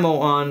give a demo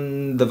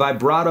on the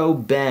vibrato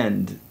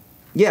bend?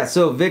 Yeah,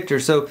 so Victor,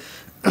 so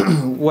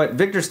what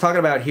Victor's talking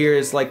about here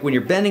is like when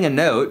you're bending a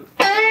note,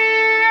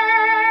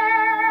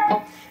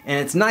 and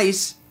it's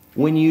nice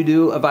when you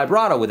do a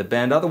vibrato with a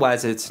bend,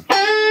 otherwise it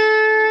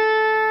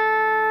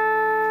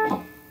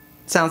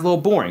sounds a little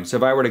boring. So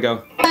if I were to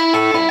go,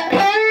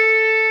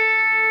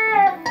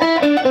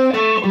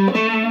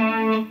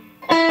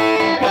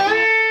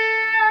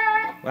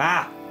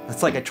 wow,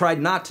 it's like I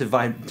tried not to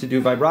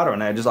do vibrato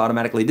and I just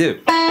automatically do.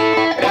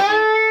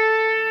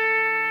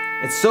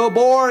 It's so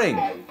boring.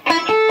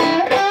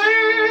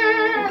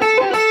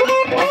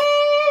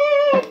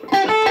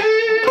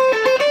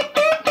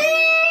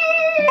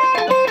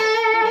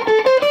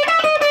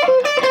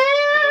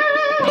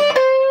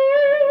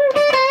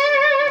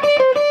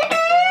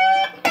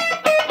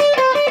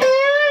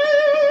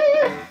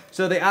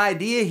 So the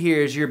idea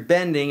here is you're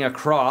bending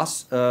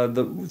across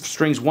the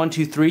strings 1,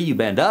 2, 3, you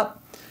bend up.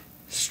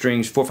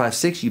 Strings 4, 5,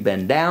 6, you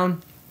bend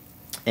down.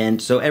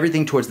 And so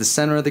everything towards the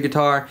center of the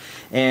guitar.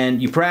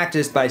 And you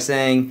practice by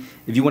saying,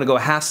 if you want to go a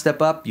half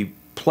step up, you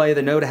play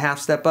the note a half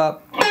step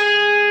up.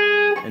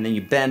 And then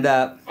you bend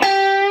up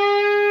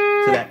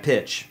to that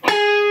pitch.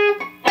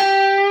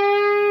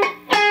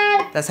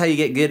 That's how you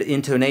get good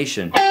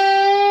intonation.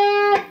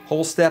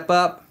 Whole step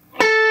up.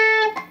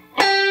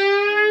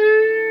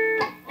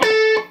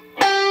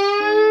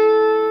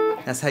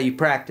 That's how you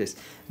practice.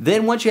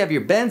 Then once you have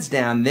your bends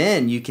down,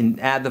 then you can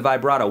add the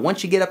vibrato.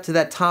 Once you get up to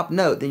that top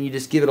note, then you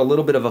just give it a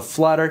little bit of a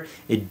flutter.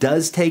 It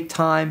does take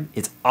time.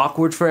 It's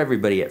awkward for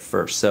everybody at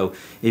first. So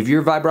if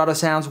your vibrato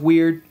sounds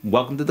weird,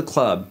 welcome to the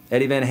club.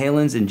 Eddie Van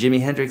Halen's and Jimi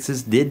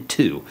Hendrix's did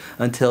too,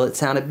 until it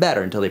sounded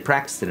better, until they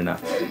practiced it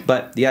enough.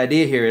 But the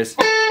idea here is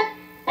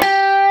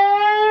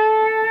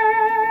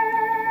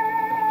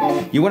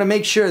you want to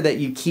make sure that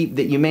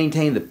you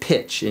maintain the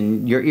pitch,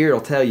 and your ear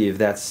will tell you if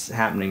that's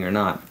happening or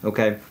not,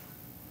 okay?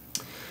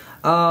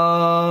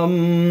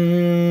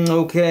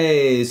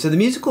 Okay, so the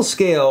musical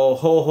scale,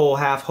 whole, whole,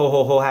 half, whole,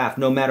 whole, whole, half,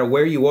 no matter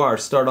where you are,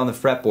 start on the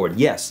fretboard.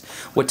 Yes,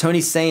 what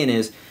Tony's saying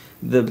is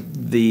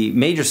the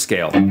major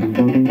scale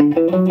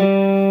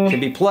can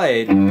be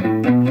played.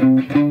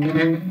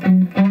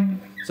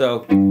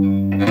 So,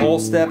 whole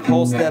step,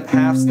 half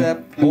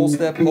step, whole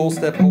step, whole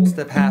step, whole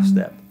step, half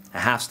step. A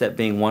half step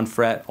being 1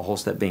 fret, a whole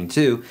step being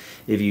 2.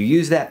 If you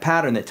use that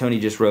pattern that Tony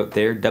just wrote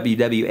there,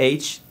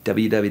 WWH,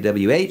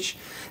 WWWH,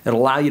 it'll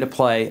allow you to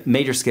play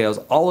major scales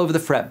all over the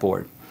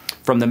fretboard.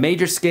 From the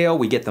major scale,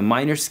 we get the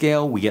minor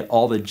scale, we get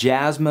all the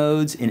jazz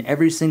modes in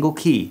every single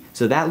key.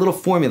 So that little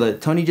formula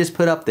that Tony just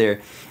put up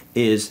there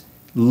is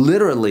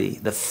literally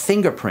the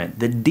fingerprint,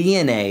 the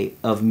DNA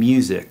of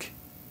music.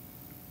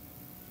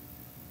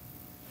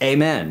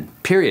 Amen.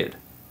 Period.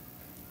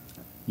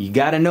 You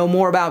got to know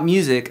more about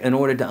music in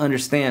order to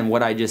understand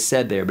what I just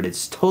said there, but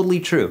it's totally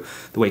true.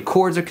 The way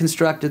chords are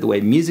constructed, the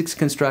way music's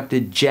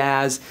constructed,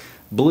 jazz,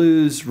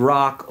 blues,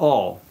 rock,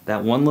 all.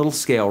 That one little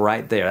scale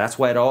right there. That's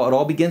why it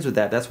all begins with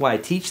that. That's why I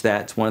teach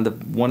that. It's one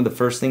of the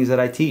first things that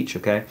I teach,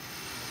 okay?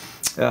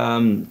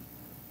 So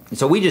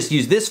we just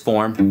use this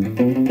form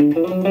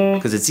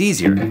because it's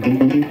easier.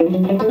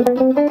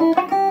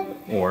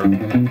 Or,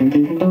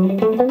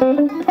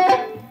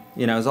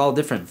 you know, it's all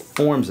different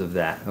forms of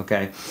that,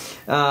 okay?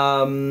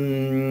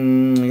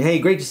 Hey,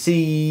 great to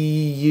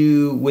see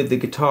you with the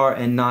guitar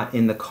and not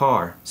in the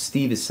car,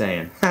 Steve is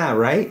saying. Ha,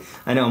 right?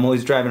 I know, I'm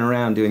always driving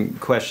around doing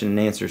question and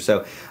answer.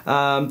 So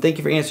thank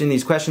you for answering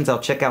these questions. I'll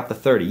check out the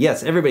 30.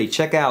 Yes, everybody,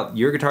 check out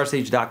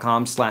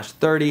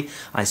YourGuitarSage.com/30.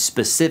 I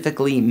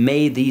specifically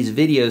made these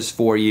videos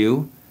for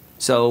you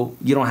so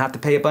you don't have to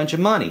pay a bunch of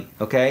money,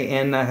 okay?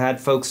 And I had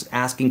folks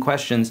asking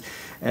questions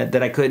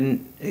that I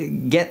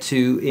couldn't get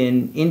to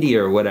in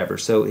India or whatever.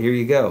 So here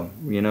you go.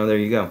 You know, there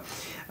you go.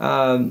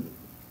 I'm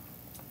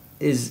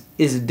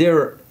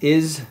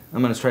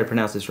going to try to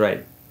pronounce this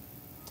right.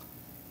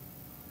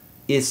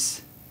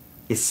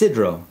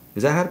 Isidro.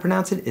 Is that how to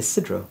pronounce it?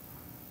 Isidro.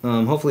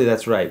 Hopefully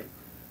that's right.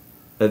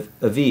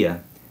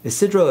 Avia.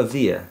 Isidro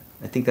Avia.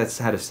 I think that's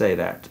how to say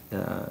that.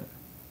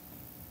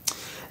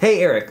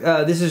 Hey Eric,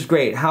 this is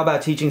great. How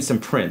about teaching some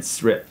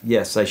Prince? Rip.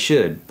 Yes, I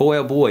should. Boy,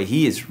 oh boy,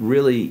 he is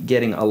really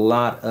getting a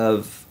lot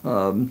of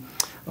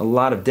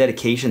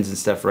dedications and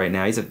stuff right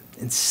now.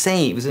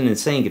 He was an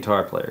insane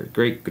guitar player,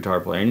 great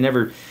guitar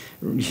player.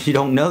 You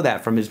don't know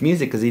that from his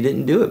music because he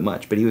didn't do it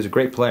much, but he was a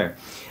great player.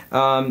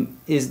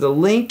 Is the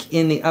link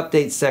in the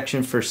update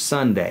section for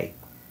Sunday?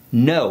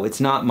 No, it's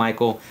not,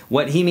 Michael.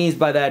 What he means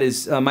by that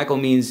is, Michael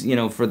means, you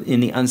know, in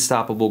the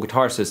Unstoppable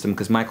Guitar System,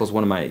 because Michael's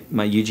one of my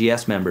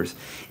UGS members.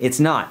 It's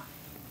not.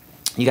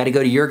 You got to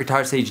go to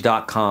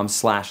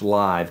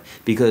YourGuitarSage.com/live,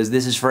 because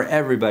this is for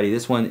everybody.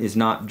 This one is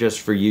not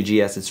just for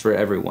UGS, it's for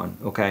everyone,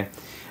 okay?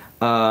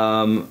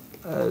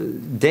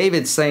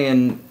 David's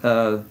saying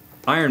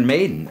Iron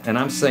Maiden, and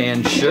I'm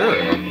saying sure.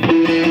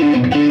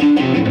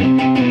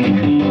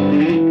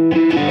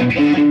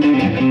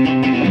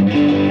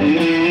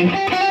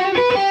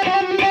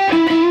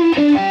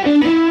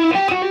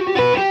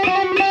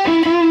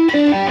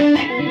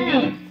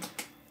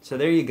 So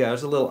there you go,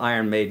 there's a little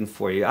Iron Maiden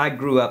for you. I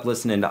grew up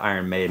listening to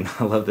Iron Maiden.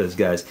 I love those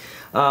guys.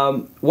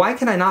 Why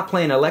can I not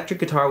play an electric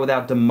guitar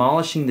without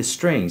demolishing the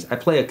strings? I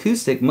play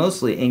acoustic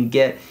mostly and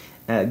get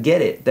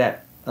it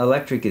that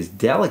electric is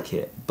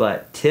delicate,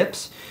 but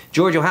tips?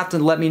 George, you'll have to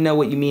let me know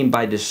what you mean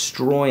by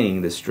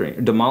destroying the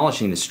string,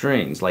 demolishing the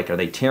strings. Like, are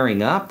they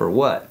tearing up or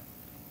what?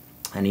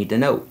 I need to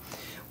know.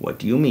 What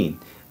do you mean?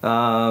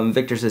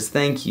 Victor says,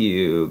 thank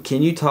you.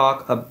 Can you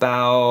talk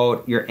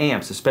about your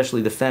amps,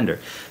 especially the Fender?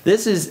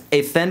 This is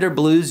a Fender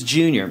Blues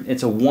Junior.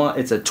 It's a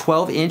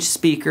 12-inch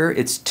speaker.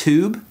 It's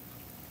tube.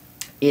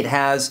 It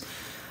has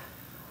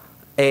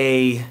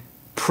a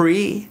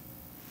pre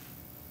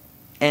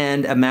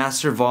and a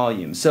master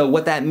volume. So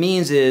what that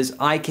means is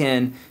I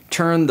can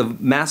turn the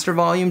master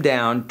volume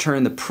down,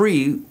 turn the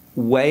pre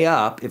way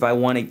up if I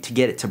want to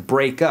get it to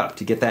break up,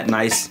 to get that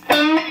nice...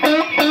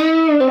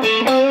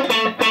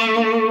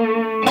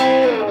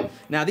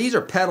 Now these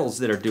are pedals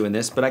that are doing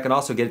this, but I can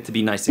also get it to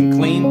be nice and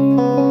clean.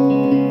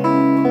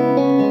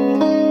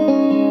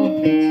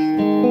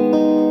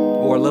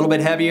 Or a little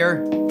bit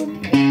heavier.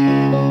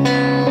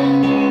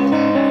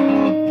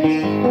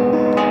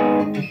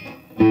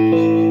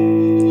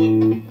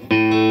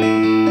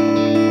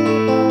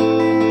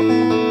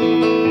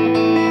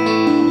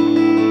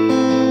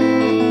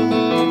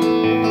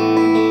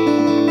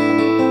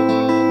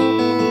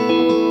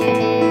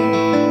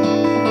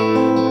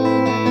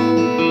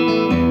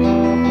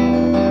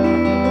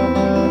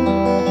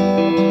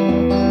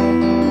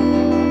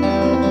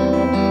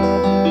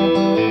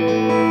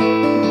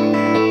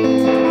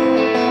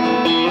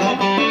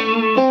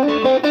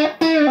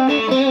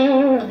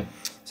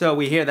 So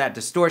we hear that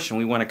distortion,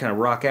 we want to kind of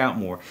rock out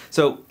more.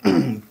 So,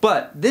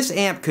 but this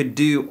amp could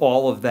do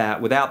all of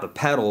that without the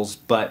pedals,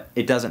 but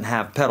it doesn't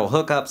have pedal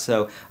hookup,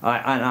 so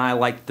I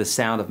like the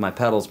sound of my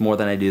pedals more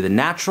than I do the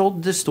natural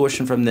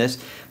distortion from this.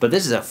 But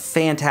this is a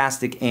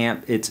fantastic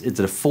amp. It's an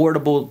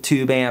affordable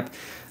tube amp.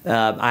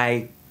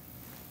 I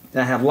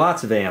have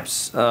lots of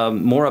amps,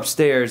 more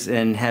upstairs,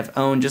 and have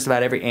owned just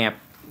about every amp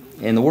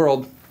in the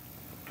world.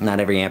 Not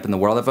every amp in the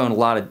world. I've owned a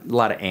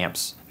lot of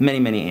amps,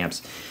 many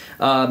amps.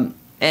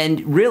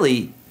 And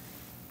really,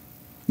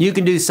 you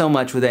can do so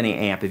much with any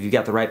amp if you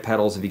got the right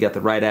pedals, if you got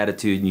the right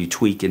attitude, and you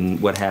tweak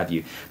and what have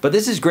you. But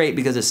this is great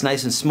because it's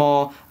nice and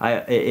small.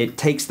 It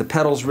takes the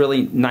pedals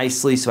really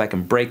nicely, so I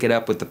can break it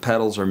up with the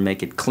pedals or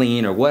make it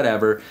clean or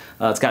whatever.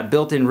 It's got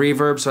built-in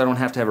reverb, so I don't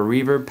have to have a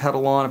reverb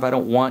pedal on if I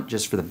don't want,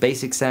 just for the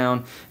basic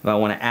sound. If I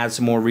want to add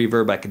some more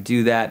reverb, I could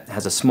do that. It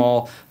has a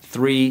small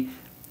three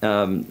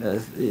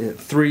band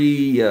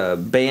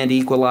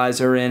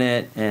equalizer in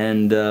it,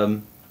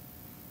 and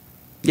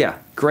yeah,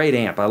 great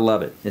amp. I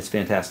love it. It's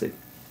fantastic.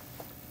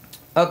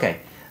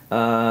 Okay,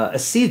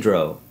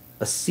 Isidro.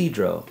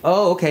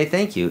 Oh, okay,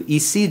 thank you.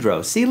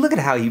 Isidro. See, look at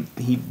how he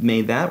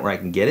made that, where I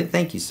can get it.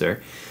 Thank you, sir.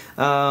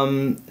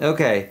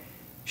 Okay.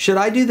 Should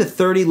I do the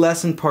 30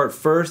 lesson part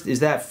first?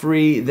 Is that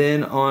free,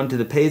 then on to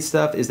the paid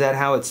stuff? Is that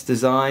how it's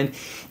designed?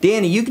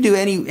 Danny, you can do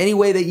any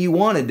way that you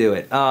want to do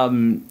it.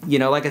 You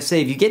know, like I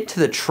say, if you get to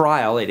the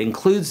trial, it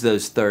includes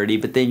those 30,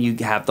 but then you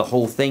have the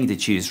whole thing to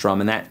choose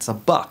from, and that's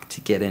 $1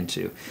 to get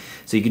into.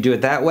 So you could do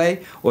it that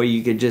way, or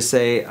you could just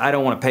say, I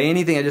don't want to pay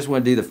anything, I just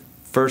want to do the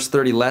first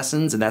 30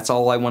 lessons, and that's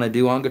all I want to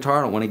do on guitar.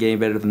 I don't want to get any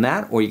better than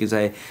that. Or you can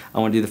say, I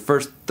want to do the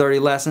first 30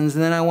 lessons,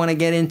 and then I want to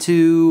get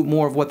into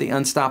more of what the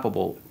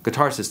Unstoppable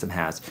Guitar System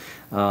has.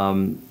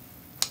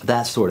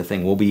 That sort of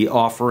thing. We'll be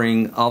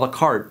offering a la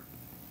carte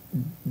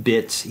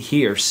bits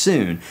here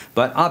soon,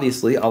 but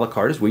obviously a la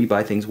carte is where you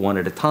buy things one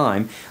at a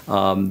time.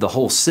 The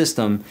whole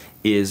system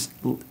is,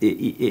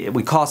 it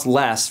would cost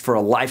less for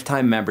a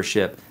lifetime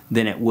membership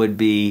than it would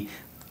be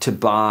to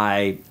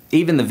buy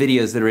even the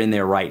videos that are in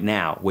there right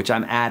now, which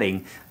I'm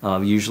adding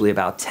usually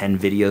about 10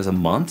 videos a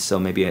month, so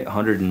maybe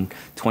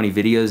 120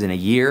 videos in a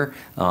year.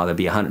 That'd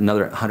be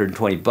another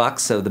 $120.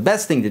 So the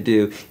best thing to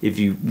do if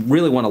you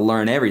really want to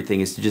learn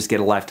everything is to just get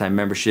a lifetime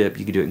membership.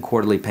 You can do it in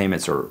quarterly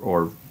payments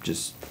or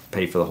just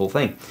pay for the whole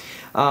thing.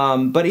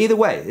 But either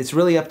way, it's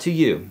really up to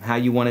you how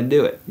you want to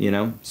do it, you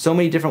know. So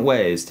many different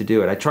ways to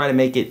do it. I try to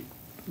make it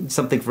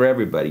something for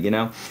everybody, you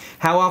know.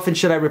 How often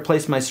should I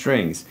replace my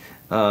strings?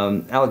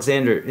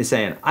 Alexander is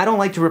saying, I don't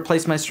like to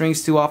replace my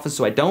strings too often,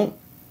 so I don't.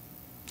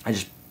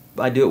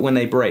 I do it when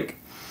they break,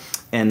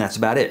 and that's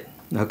about it.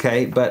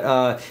 Okay,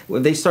 but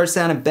when they start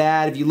sounding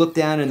bad, if you look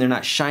down and they're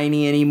not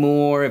shiny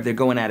anymore, if they're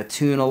going out of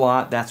tune a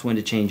lot, that's when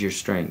to change your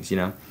strings, you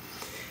know.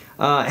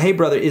 Hey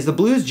brother, is the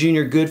Blues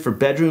Junior good for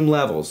bedroom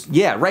levels?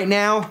 Yeah, right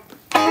now,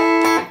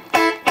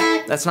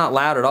 that's not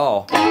loud at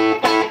all.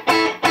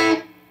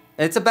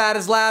 It's about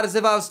as loud as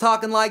if I was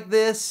talking like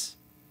this.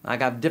 I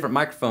got a different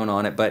microphone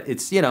on it, but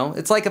it's, you know,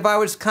 it's like if I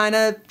was kind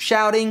of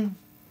shouting.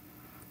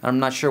 I'm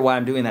not sure why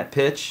I'm doing that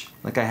pitch,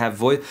 like I have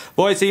voice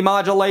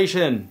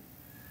modulation.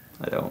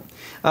 I don't.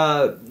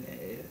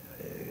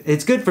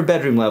 It's good for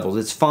bedroom levels.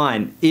 It's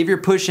fine. If you're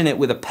pushing it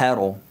with a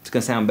pedal, it's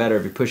going to sound better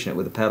if you're pushing it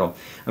with a pedal.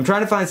 I'm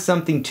trying to find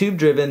something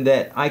tube-driven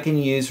that I can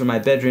use for my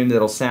bedroom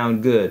that'll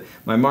sound good.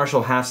 My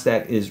Marshall half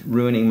stack is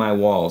ruining my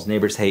walls.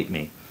 Neighbors hate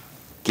me.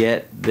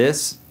 Get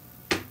this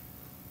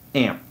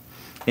amp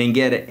and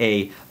get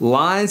a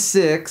Line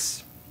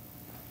 6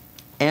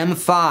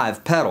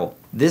 M5 pedal.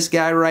 This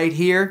guy right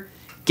here,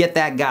 get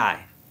that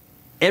guy.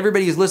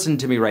 Everybody who's listening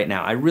to me right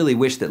now, I really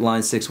wish that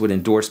Line 6 would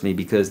endorse me,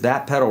 because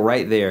that pedal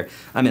right there,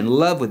 I'm in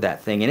love with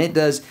that thing, and it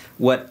does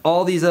what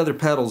all these other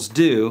pedals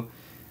do,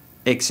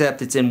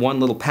 except it's in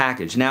one little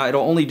package. Now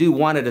it'll only do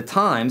one at a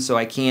time, so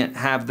I can't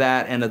have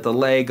that and a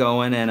delay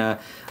going and a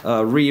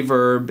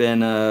reverb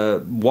and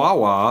a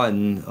wah-wah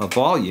and a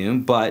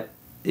volume, but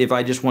if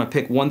I just want to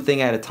pick one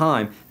thing at a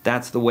time,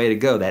 that's the way to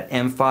go. That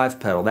M5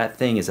 pedal, that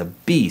thing is a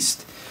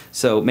beast.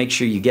 So make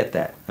sure you get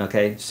that,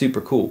 okay?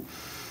 Super cool.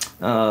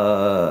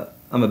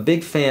 I'm a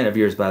big fan of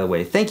yours, by the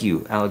way. Thank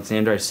you,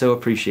 Alexander. I so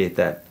appreciate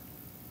that.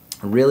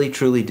 I really,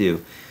 truly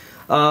do.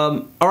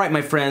 All right,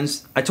 my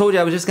friends. I told you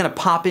I was just going to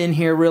pop in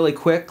here really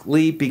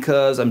quickly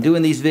because I'm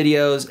doing these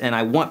videos, and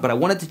I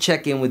wanted to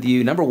check in with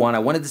you. Number one, I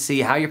wanted to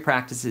see how your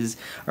practices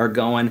are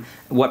going,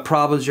 what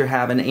problems you're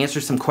having,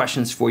 answer some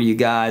questions for you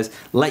guys,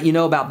 let you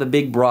know about the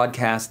big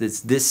broadcast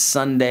that's this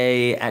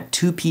Sunday at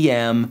 2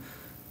 p.m.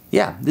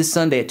 Yeah, this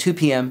Sunday at 2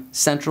 p.m.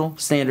 Central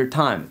Standard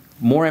Time.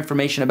 More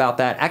information about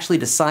that, actually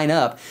to sign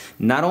up,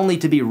 not only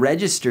to be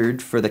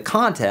registered for the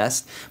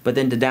contest, but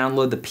then to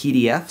download the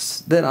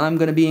PDFs that I'm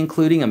going to be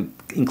including. I'm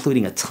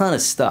including a ton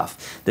of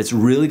stuff that's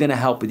really going to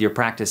help with your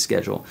practice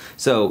schedule.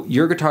 So,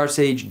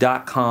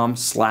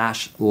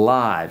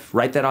 YourGuitarSage.com/live.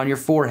 Write that on your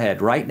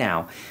forehead right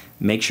now.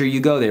 Make sure you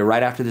go there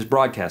right after this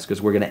broadcast,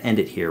 because we're going to end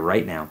it here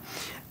right now.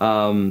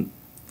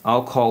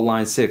 I'll call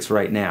Line 6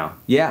 right now.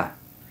 Yeah.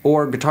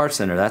 Or Guitar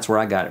Center, that's where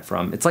I got it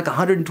from. It's like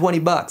 120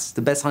 bucks,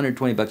 the best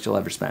 120 bucks you'll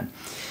ever spend.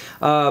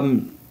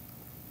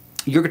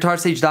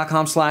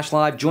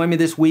 YourGuitarSage.com/live. Join me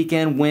this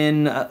weekend,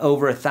 win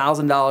over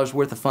 $1,000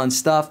 worth of fun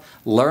stuff,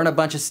 learn a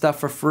bunch of stuff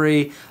for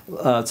free,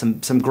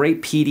 some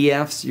great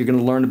PDFs. You're going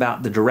to learn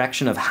about the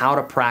direction of how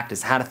to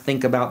practice, how to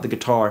think about the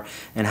guitar,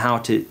 and how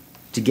to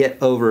get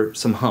over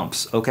some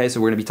humps. Okay,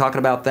 so we're going to be talking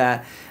about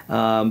that.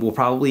 We'll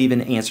probably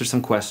even answer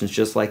some questions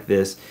just like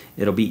this.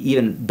 It'll be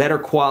even better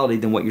quality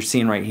than what you're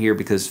seeing right here,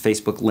 because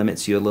Facebook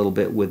limits you a little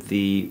bit with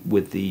the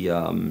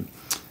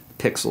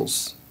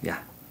pixels. Yeah,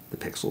 the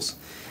pixels.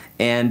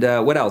 And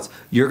what else?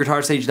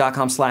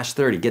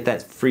 YourGuitarSage.com/30. Get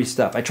that free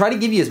stuff. I try to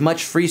give you as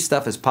much free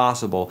stuff as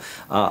possible.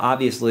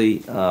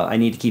 Obviously, I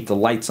need to keep the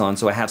lights on,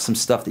 so I have some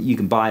stuff that you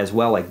can buy as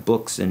well, like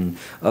books and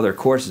other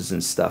courses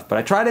and stuff. But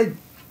I try to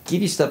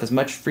give you stuff, as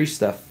much free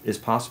stuff as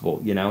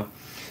possible, you know.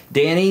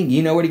 Danny,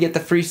 you know where to get the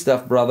free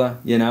stuff, brother,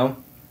 you know.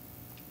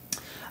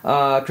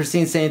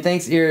 Christine saying,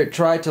 thanks, Eric.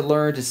 Try to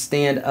learn to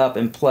stand up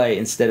and play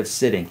instead of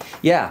sitting.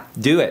 Yeah,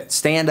 do it.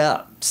 Stand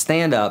up.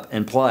 Stand up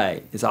and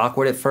play. It's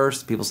awkward at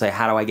first. People say,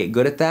 how do I get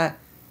good at that?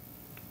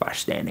 By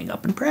standing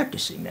up and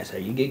practicing. That's how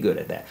you get good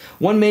at that.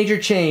 One major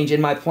change in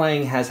my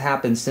playing has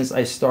happened since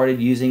I started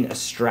using a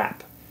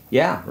strap.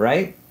 Yeah,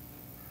 right?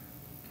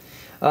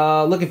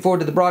 Looking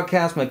forward to the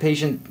broadcast. My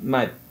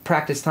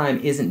practice time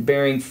isn't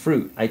bearing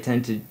fruit. I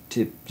tend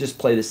to just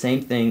play the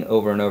same thing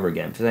over and over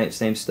again.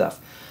 Same stuff.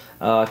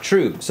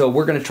 True. So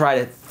we're going to try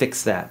to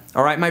fix that.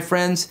 All right, my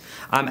friends.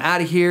 I'm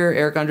out of here.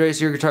 Eric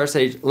Andres, Your Guitar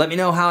Sage. Let me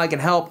know how I can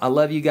help. I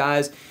love you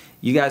guys.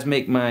 You guys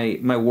make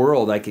my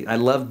world. I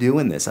love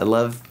doing this. I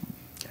love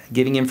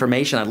giving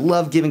information. I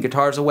love giving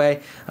guitars away.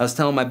 I was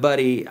telling my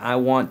buddy I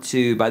want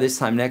to, by this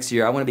time next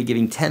year, I want to be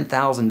giving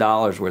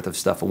 $10,000 worth of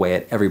stuff away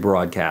at every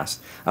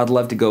broadcast. I'd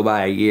love to go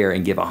by a year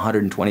and give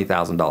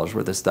 $120,000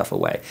 worth of stuff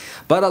away.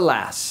 But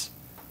alas,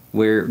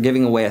 we're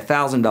giving away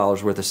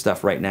 $1,000 worth of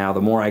stuff right now.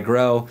 The more I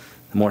grow,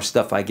 the more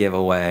stuff I give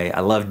away.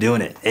 I love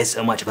doing it. It's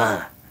so much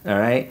fun. All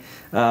right?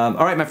 All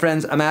right, my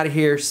friends, I'm out of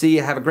here. See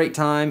you. Have a great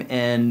time,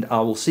 and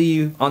I will see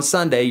you on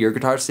Sunday,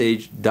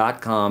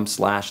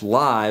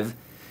 YourGuitarSage.com/live.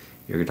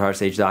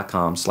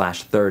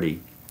 YourGuitarSage.com/30.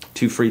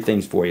 2 free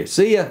things for you.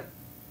 See ya!